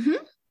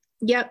 Mm-hmm.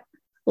 Yep.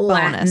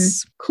 Latin.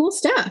 Bonus. Cool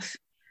stuff.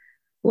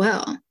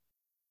 Well,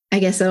 I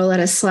guess that'll let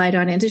us slide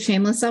on into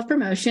shameless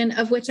self-promotion,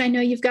 of which I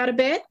know you've got a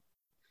bit.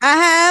 I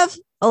have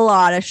a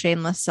lot of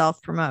shameless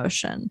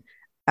self-promotion.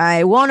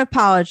 I won't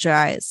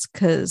apologize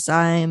because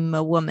I'm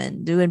a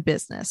woman doing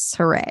business.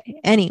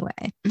 Hooray.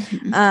 Anyway,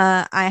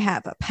 I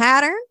have a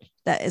pattern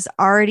that is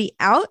already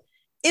out.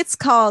 It's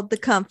called the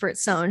Comfort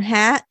Zone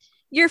hat.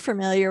 You're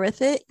familiar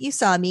with it. You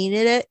saw me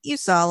knit it. You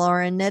saw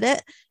Lauren knit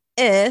it.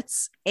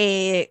 It's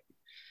a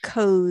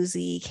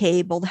cozy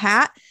cabled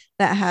hat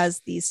that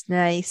has these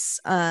nice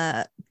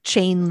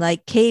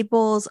chain-like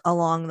cables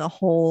along the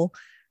whole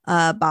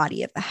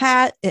body of the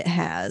hat. It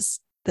has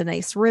the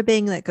nice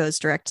ribbing that goes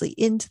directly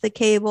into the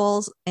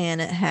cables, and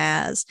it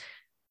has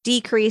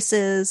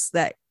decreases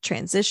that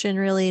transition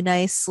really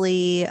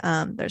nicely.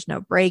 There's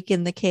no break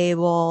in the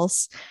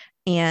cables,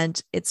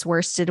 and it's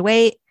worsted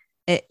weight.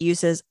 It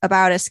uses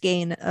about a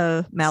skein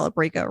of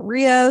Malabrigo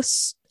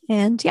Rios.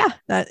 And yeah,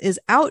 that is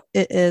out.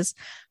 It is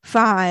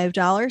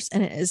 $5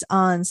 and it is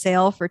on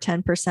sale for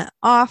 10%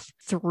 off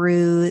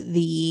through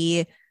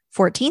the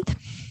 14th.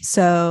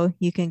 So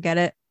you can get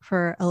it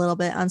for a little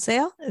bit on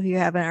sale if you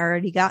haven't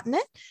already gotten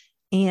it.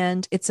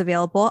 And it's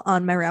available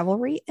on my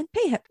Ravelry and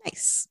PayHip.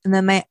 Nice. And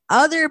then my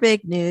other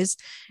big news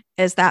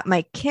is that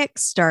my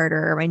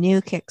Kickstarter, my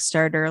new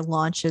Kickstarter,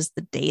 launches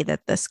the day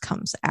that this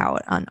comes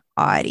out on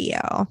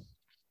audio.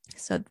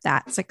 So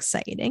that's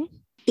exciting.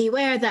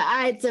 Beware the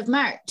Ides of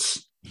March.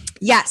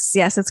 Yes,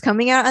 it's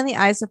coming out on the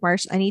Ides of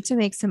March. I need to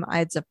make some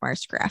Ides of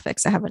March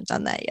graphics. I haven't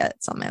done that yet.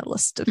 It's on my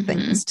list of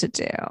things to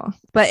do.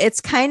 But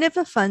it's kind of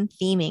a fun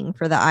theming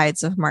for the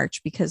Ides of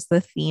March because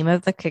the theme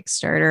of the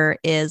Kickstarter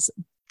is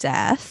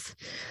death.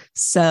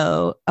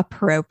 So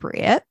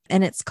appropriate.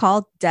 And it's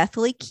called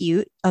Deathly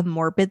Cute, a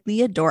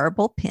morbidly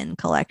adorable pin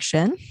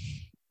collection.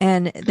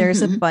 And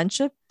there's a bunch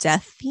of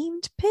death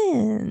themed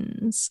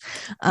pins.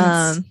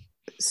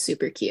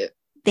 Super cute.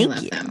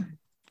 Thank you. Them.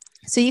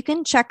 So you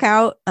can check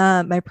out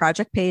my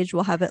project page.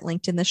 We'll have it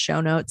linked in the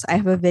show notes. I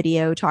have a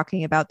video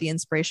talking about the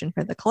inspiration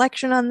for the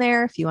collection on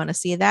there if you want to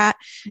see that.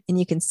 And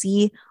you can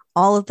see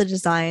all of the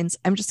designs.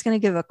 I'm just going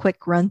to give a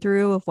quick run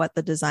through of what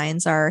the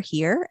designs are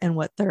here and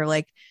what their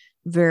like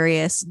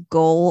various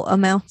goal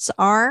amounts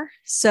are.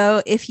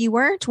 So if you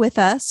weren't with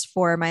us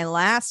for my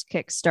last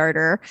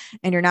Kickstarter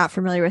and you're not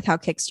familiar with how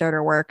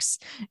Kickstarter works,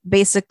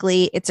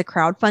 basically it's a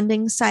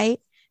crowdfunding site.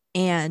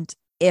 And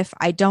if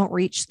I don't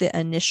reach the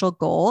initial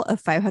goal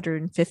of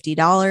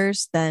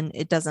 $550, then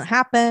it doesn't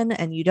happen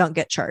and you don't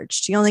get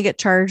charged. You only get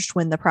charged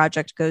when the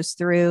project goes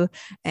through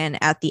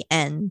and at the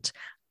end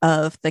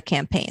of the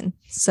campaign.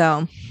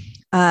 So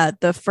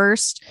the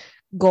first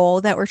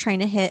goal that we're trying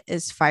to hit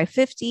is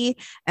 $550,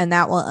 and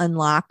that will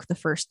unlock the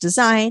first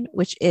design,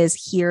 which is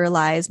Here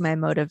Lies My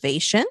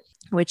Motivation,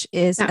 which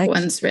is that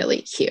one's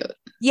really cute.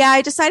 Yeah,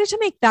 I decided to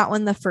make that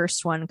one the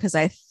first one because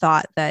I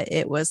thought that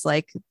it was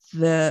like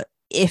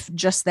if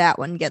just that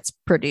one gets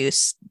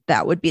produced,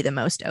 that would be the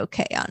most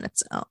okay on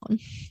its own.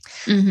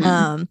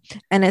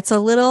 And it's a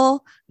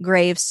little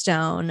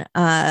gravestone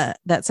that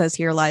says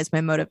Here Lies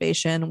My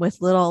Motivation with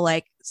little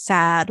like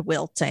sad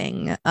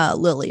wilting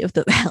lily of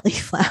the valley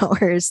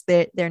flowers.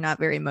 They're not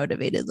very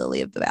motivated lily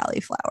of the valley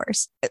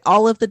flowers.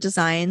 All of the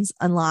designs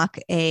unlock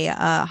a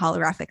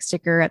holographic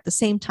sticker at the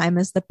same time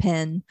as the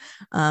pin.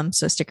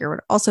 So a sticker would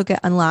also get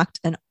unlocked,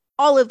 and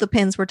all of the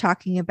pins we're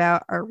talking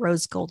about are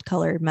rose gold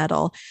colored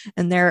metal,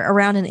 and they're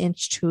around 1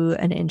 inch to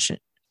 1.25 inches,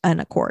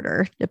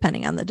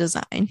 depending on the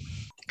design.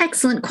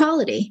 Excellent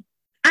quality.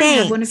 Thanks. I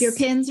have one of your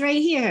pins right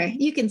here.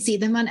 You can see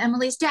them on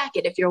Emily's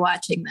jacket if you're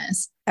watching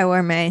this. I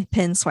wore my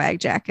pin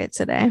swag jacket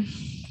today.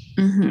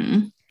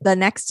 The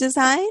next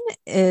design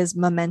is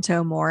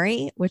Memento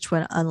Mori, which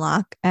would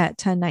unlock at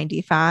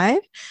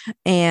 $10.95.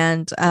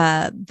 And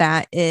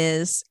that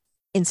is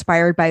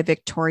inspired by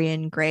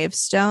Victorian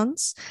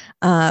gravestones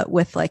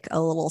with like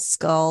a little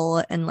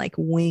skull and like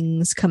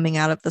wings coming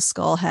out of the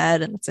skull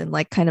head, and it's in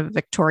like kind of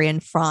Victorian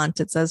font.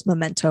 It says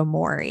Memento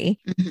Mori.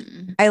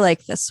 I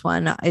like this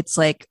one. It's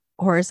like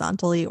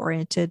horizontally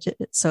oriented,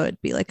 so it'd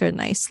be like a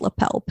nice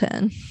lapel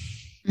pin.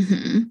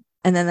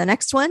 And then the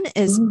next one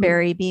is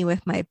Bury Me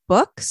With My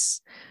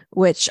Books,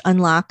 which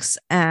unlocks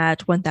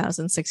at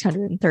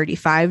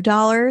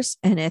 $1,635.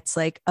 And it's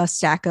like a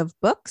stack of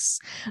books.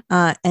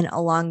 And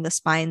along the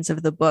spines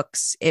of the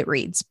books, it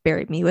reads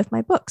Bury Me With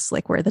My Books,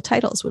 like where the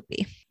titles would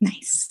be.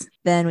 Nice.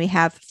 Then we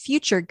have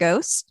Future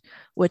Ghost,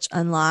 which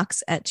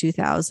unlocks at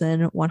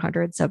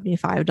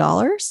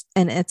 $2,175.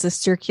 And it's a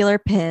circular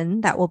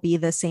pin that will be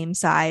the same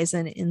size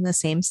and in the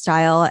same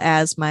style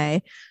as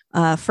my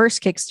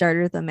first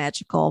Kickstarter, the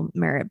Magical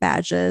Merit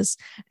Badges.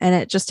 And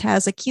it just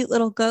has a cute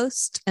little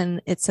ghost,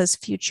 and it says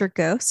Future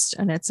Ghost,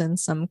 and it's in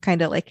some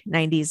kind of like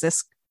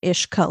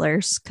 90s-ish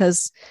colors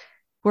because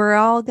we're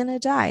all going to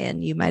die,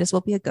 and you might as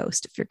well be a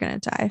ghost if you're going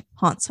to die.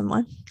 Haunt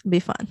someone. It'll be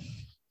fun.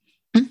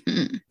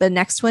 The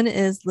next one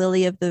is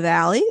Lily of the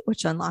Valley,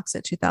 which unlocks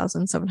at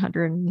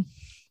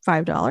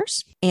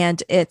 $2,705.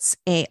 And it's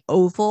a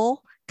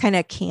oval kind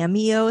of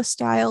cameo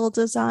style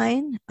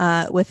design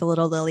with a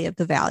little lily of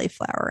the valley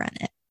flower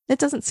in it. It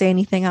doesn't say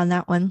anything on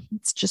that one.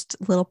 It's just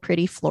a little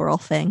pretty floral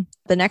thing.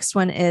 The next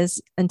one is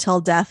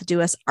Until Death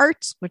Do Us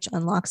Art, which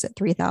unlocks at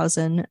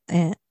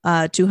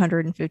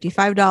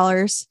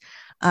 $3,255.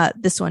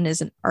 This one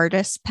is an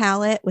artist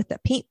palette with a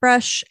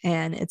paintbrush,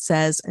 and it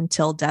says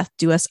Until Death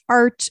Do Us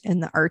Art,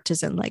 and the art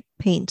is in like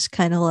paint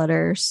kind of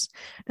letters,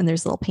 and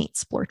there's little paint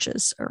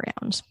splorches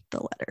around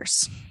the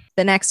letters.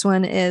 The next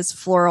one is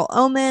Floral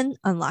Omen,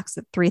 unlocks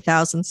at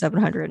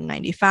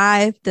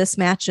 $3,795. This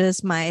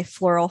matches my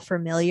Floral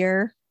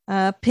Familiar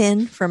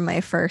pin from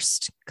my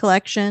first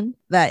collection.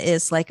 That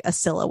is like a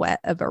silhouette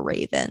of a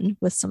raven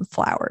with some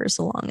flowers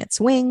along its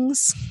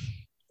wings.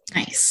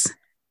 Nice.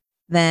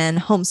 Then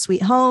Home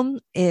Sweet Home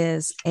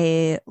is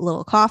a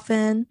little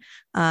coffin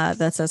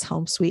that says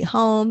Home Sweet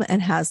Home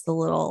and has the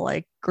little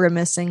like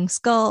grimacing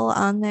skull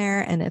on there.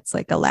 And it's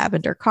like a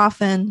lavender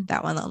coffin.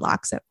 That one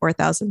unlocks at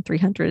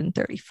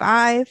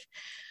 $4,335.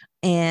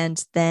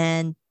 And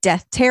then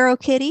Death Tarot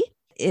Kitty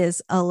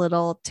is a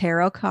little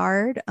tarot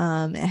card.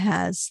 It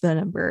has the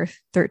number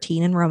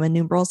 13 in Roman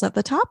numerals at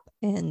the top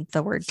and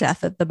the word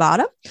death at the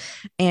bottom.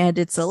 And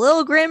it's a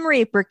little Grim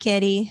Reaper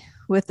kitty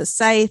with a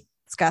scythe.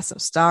 It's got some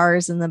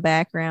stars in the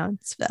background.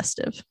 It's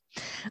festive.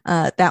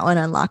 That one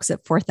unlocks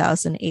at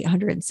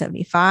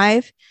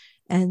 $4,875.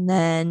 And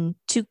then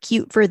Too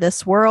Cute for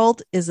This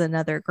World is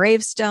another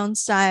gravestone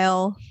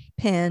style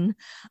pin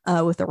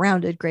with a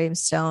rounded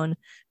gravestone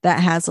that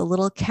has a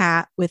little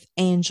cat with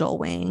angel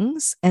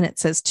wings. And it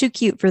says Too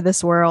Cute for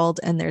This World.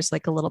 And there's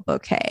like a little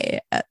bouquet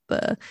at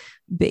the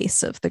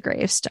base of the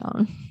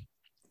gravestone.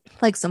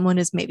 Like someone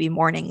is maybe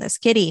mourning this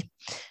kitty.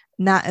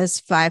 And that is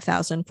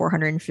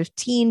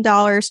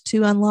 $5,415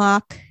 to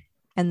unlock.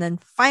 And then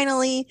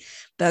finally,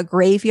 the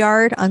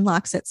Graveyard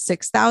unlocks at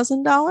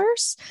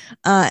 $6,000.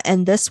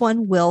 And this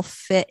one will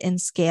fit in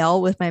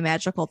scale with my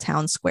Magical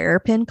Town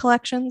Square pin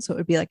collection. So it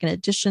would be like an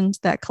addition to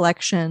that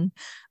collection,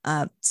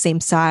 same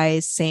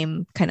size,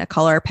 same kind of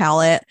color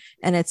palette.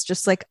 And it's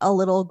just like a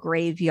little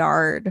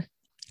graveyard,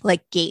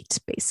 like gate,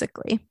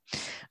 basically.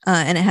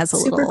 And it has a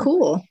super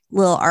cool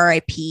little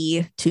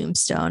RIP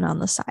tombstone on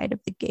the side of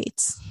the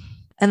gates.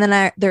 And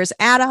then there's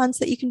add-ons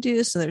that you can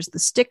do. So there's the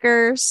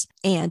stickers,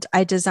 and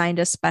I designed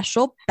a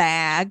special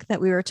bag that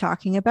we were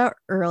talking about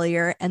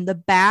earlier. And the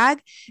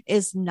bag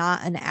is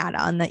not an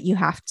add-on that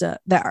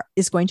that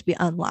is going to be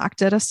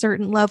unlocked at a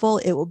certain level.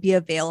 It will be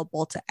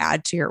available to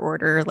add to your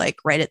order, like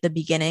right at the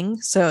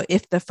beginning. So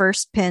if the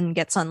first pin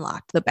gets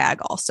unlocked, the bag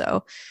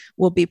also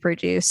will be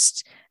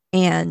produced.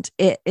 And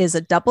it is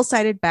a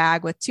double-sided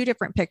bag with two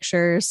different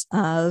pictures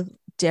of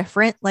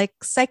different like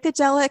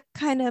psychedelic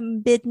kind of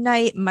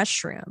midnight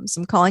mushrooms.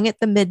 I'm calling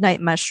it the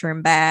Midnight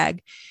Mushroom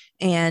Bag.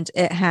 And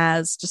it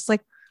has just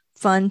like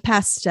fun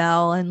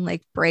pastel and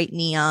like bright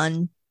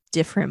neon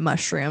different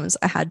mushrooms.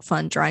 I had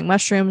fun drawing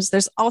mushrooms.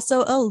 There's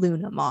also a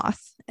Luna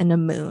moth and a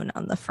moon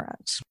on the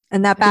front.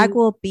 And that bag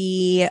will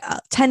be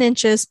 10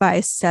 inches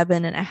by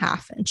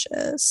 7.5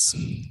 inches.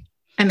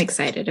 I'm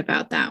excited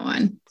about that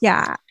one.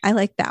 Yeah, I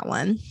like that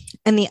one.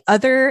 And the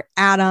other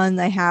add-on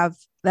I have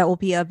that will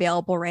be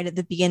available right at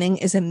the beginning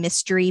is a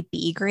mystery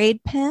B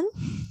grade pin,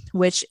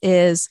 which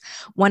is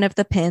one of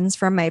the pins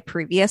from my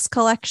previous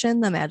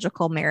collection, the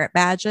Magical Merit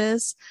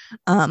Badges,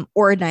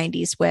 or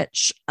 90s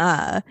Witch.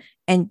 And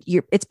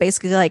it's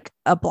basically like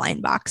a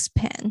blind box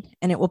pin,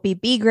 and it will be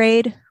B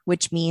grade,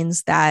 which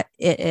means that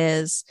it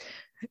is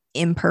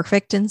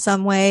imperfect in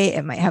some way.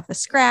 It might have a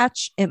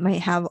scratch. It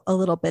might have a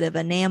little bit of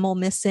enamel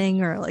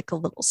missing or like a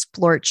little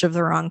splorch of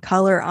the wrong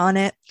color on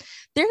it.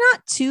 They're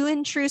not too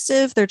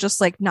intrusive. They're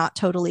just like not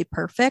totally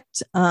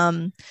perfect.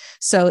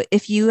 So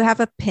if you have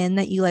a pin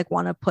that you like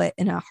want to put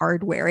in a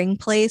hard wearing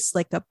place,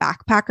 like a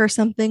backpack or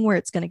something where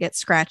it's going to get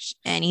scratched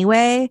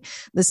anyway,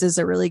 this is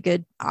a really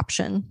good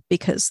option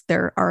because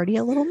they're already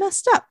a little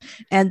messed up.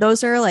 And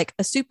those are like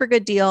a super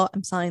good deal.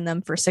 I'm selling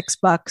them for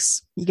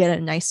 $6. You get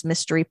a nice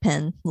mystery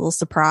pin, little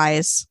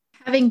surprise.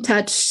 Having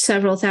touched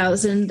several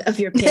thousand of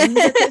your pins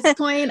at this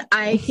point,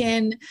 I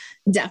can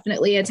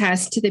definitely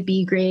attest to the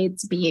B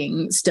grades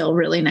being still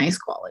really nice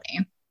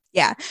quality.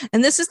 Yeah.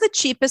 And this is the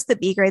cheapest the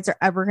B grades are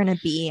ever going to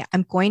be.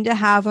 I'm going to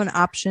have an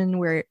option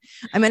where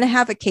I'm going to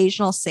have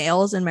occasional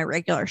sales in my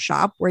regular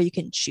shop where you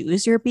can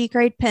choose your B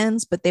grade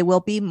pins, but they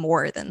will be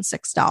more than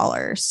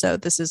 $6. So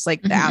this is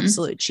like the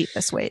absolute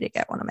cheapest way to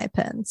get one of my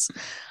pins.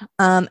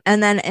 And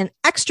then an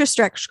extra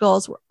stretch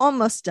goals. We're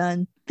almost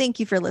done.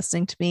 Thank you for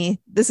listening to me.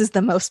 This is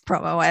the most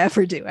promo I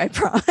ever do, I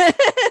promise.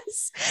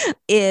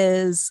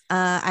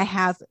 I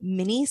have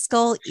mini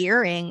skull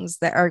earrings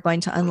that are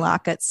going to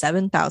unlock at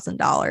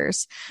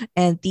 $7,000.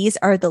 And these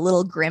are the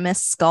little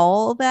grimace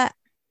skull that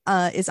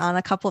is on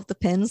a couple of the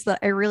pins that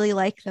I really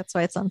like. That's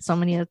why it's on so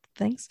many of the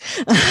things.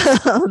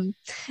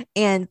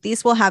 And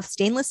these will have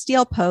stainless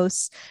steel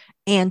posts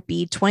and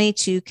be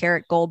 22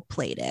 karat gold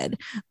plated.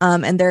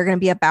 And they're going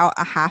to be about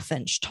a 1/2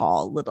 inch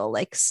tall, little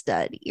like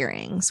stud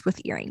earrings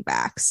with earring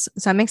backs.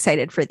 So I'm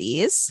excited for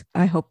these.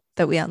 I hope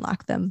that we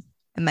unlock them.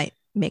 I might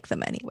make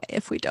them anyway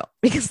if we don't,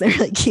 because they're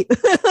really cute.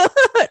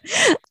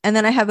 And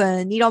then I have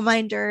a needle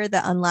minder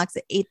that unlocks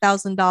at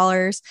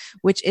 $8,000,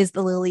 which is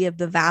the Lily of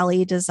the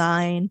Valley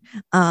design.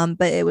 But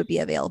it would be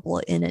available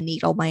in a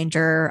needle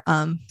minder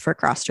for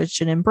cross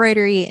stitch and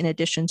embroidery in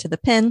addition to the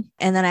pin.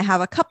 And then I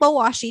have a couple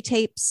washi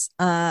tapes,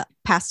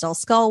 pastel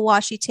skull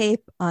washi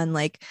tape on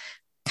like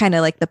kind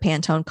of like the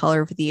Pantone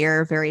color of the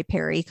year, very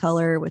Perry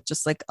color, with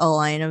just like a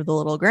line of the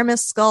little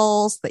Grimace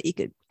skulls that you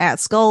could add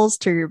skulls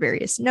to your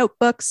various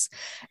notebooks.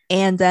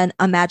 And then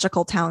a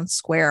Magical Town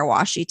Square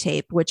washi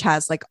tape, which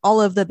has like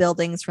all of the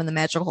buildings from the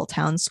Magical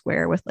Town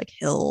Square with like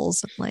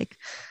hills and like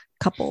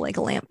a couple like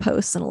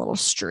lampposts and a little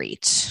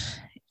street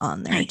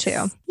on there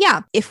too.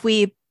 Yeah. If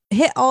we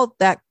hit all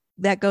that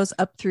goes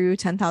up through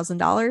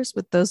 $10,000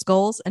 with those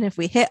goals. And if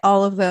we hit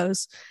all of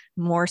those,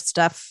 more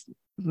stuff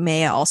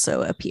may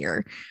also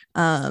appear.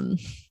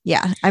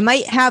 I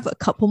might have a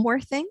couple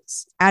more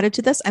things added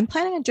to this. I'm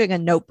planning on doing a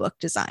notebook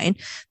design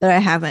that I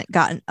haven't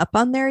gotten up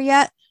on there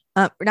yet.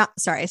 I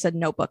said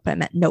notebook, but I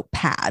meant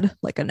notepad,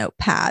 like a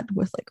notepad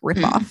with like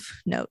rip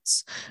off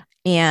notes.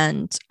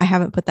 And I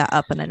haven't put that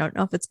up, and I don't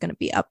know if it's going to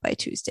be up by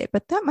Tuesday,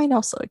 but that might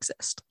also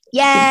exist.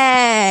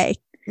 Yay!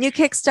 New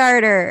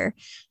Kickstarter.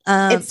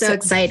 It's so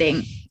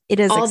exciting. It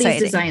is all exciting.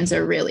 These designs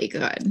are really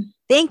good.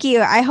 Thank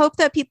you. I hope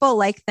that people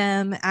like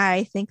them.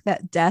 I think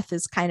that death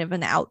is kind of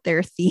an out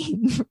there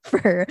theme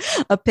for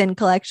a pin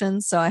collection.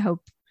 So I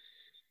hope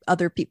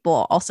other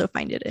people also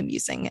find it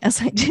amusing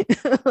as I do.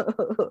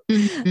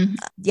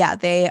 Yeah,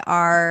 they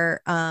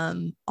are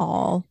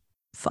all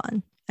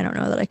fun. I don't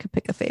know that I could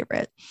pick a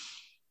favorite.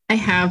 I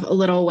have a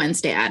little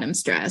Wednesday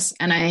Addams dress,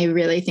 and I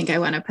really think I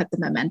want to put the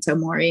Memento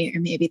Mori or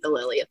maybe the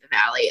Lily of the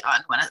Valley on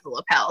one of the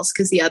lapels,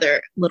 because the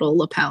other little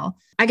lapel,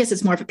 I guess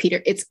it's more of a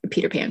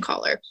Peter Pan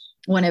collar.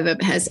 One of them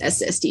has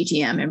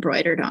SSDGM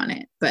embroidered on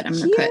it, but I'm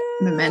going to put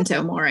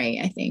Memento Mori,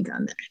 I think,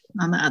 on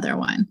the other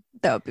one.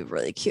 That would be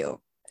really cute.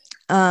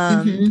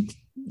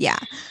 Yeah.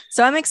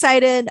 So I'm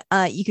excited.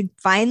 You can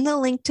find the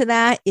link to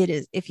that. It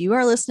is, if you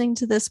are listening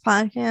to this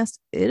podcast,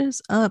 it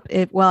is up.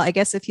 I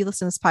guess if you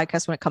listen to this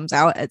podcast when it comes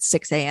out at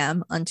 6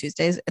 a.m. on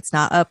Tuesdays, it's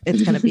not up.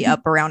 It's going to be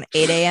up around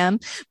 8 a.m.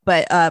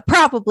 But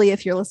probably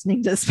if you're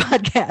listening to this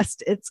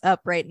podcast, it's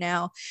up right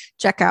now.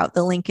 Check out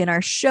the link in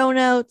our show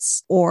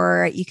notes,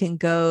 or you can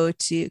go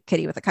to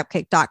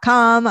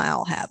kittywithacupcake.com.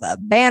 I'll have a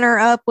banner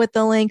up with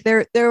the link.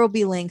 There will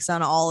be links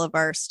on all of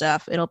our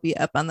stuff. It'll be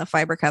up on the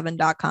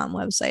fibercoven.com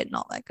website and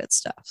all that good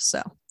stuff.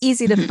 So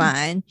easy to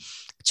find.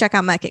 Check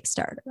out my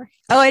Kickstarter.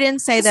 Oh, I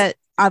didn't say that.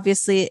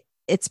 Obviously,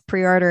 it's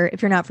pre-order.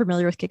 If you're not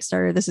familiar with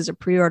Kickstarter, this is a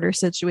pre-order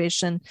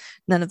situation.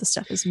 None of the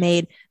stuff is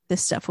made.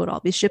 This stuff would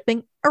all be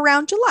shipping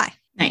around July.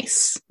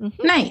 Nice.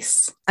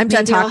 Nice. I'm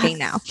done talking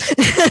now.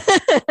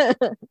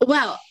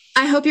 Well,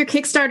 I hope your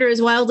Kickstarter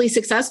is wildly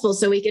successful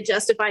so we could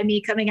justify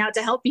me coming out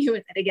to help you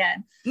with it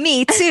again.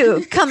 Me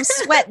too. Come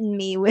sweating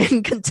me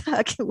in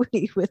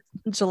Kentucky with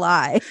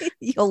July.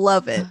 You'll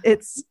love it.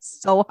 It's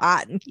so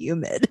hot and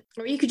humid.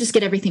 Or you could just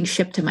get everything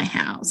shipped to my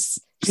house.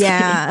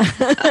 Yeah.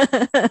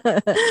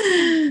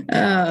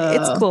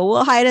 It's cool.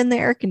 We'll hide in the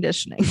air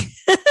conditioning.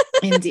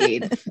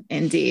 Indeed.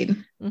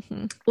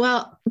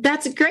 Well,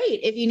 that's great.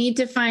 If you need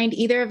to find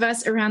either of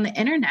us around the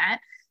internet,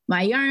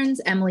 my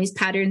yarns, Emily's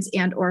patterns,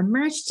 and or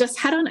merch, just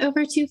head on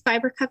over to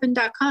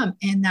fibercoven.com,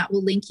 and that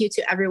will link you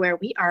to everywhere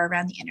we are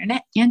around the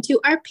internet and to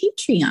our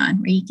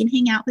Patreon, where you can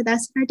hang out with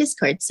us in our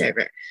Discord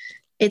server.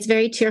 It's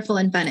very cheerful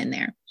and fun in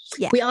there.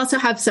 Yeah. We also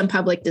have some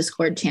public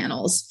Discord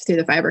channels through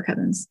the Fiber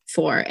Covens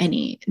for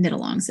any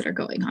knit-alongs that are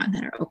going on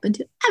that are open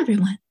to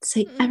everyone.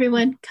 So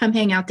everyone come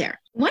hang out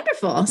there.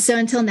 Wonderful. So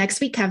until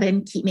next week,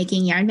 Coven, keep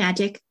making yarn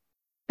magic.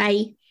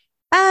 Bye.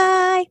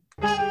 Bye.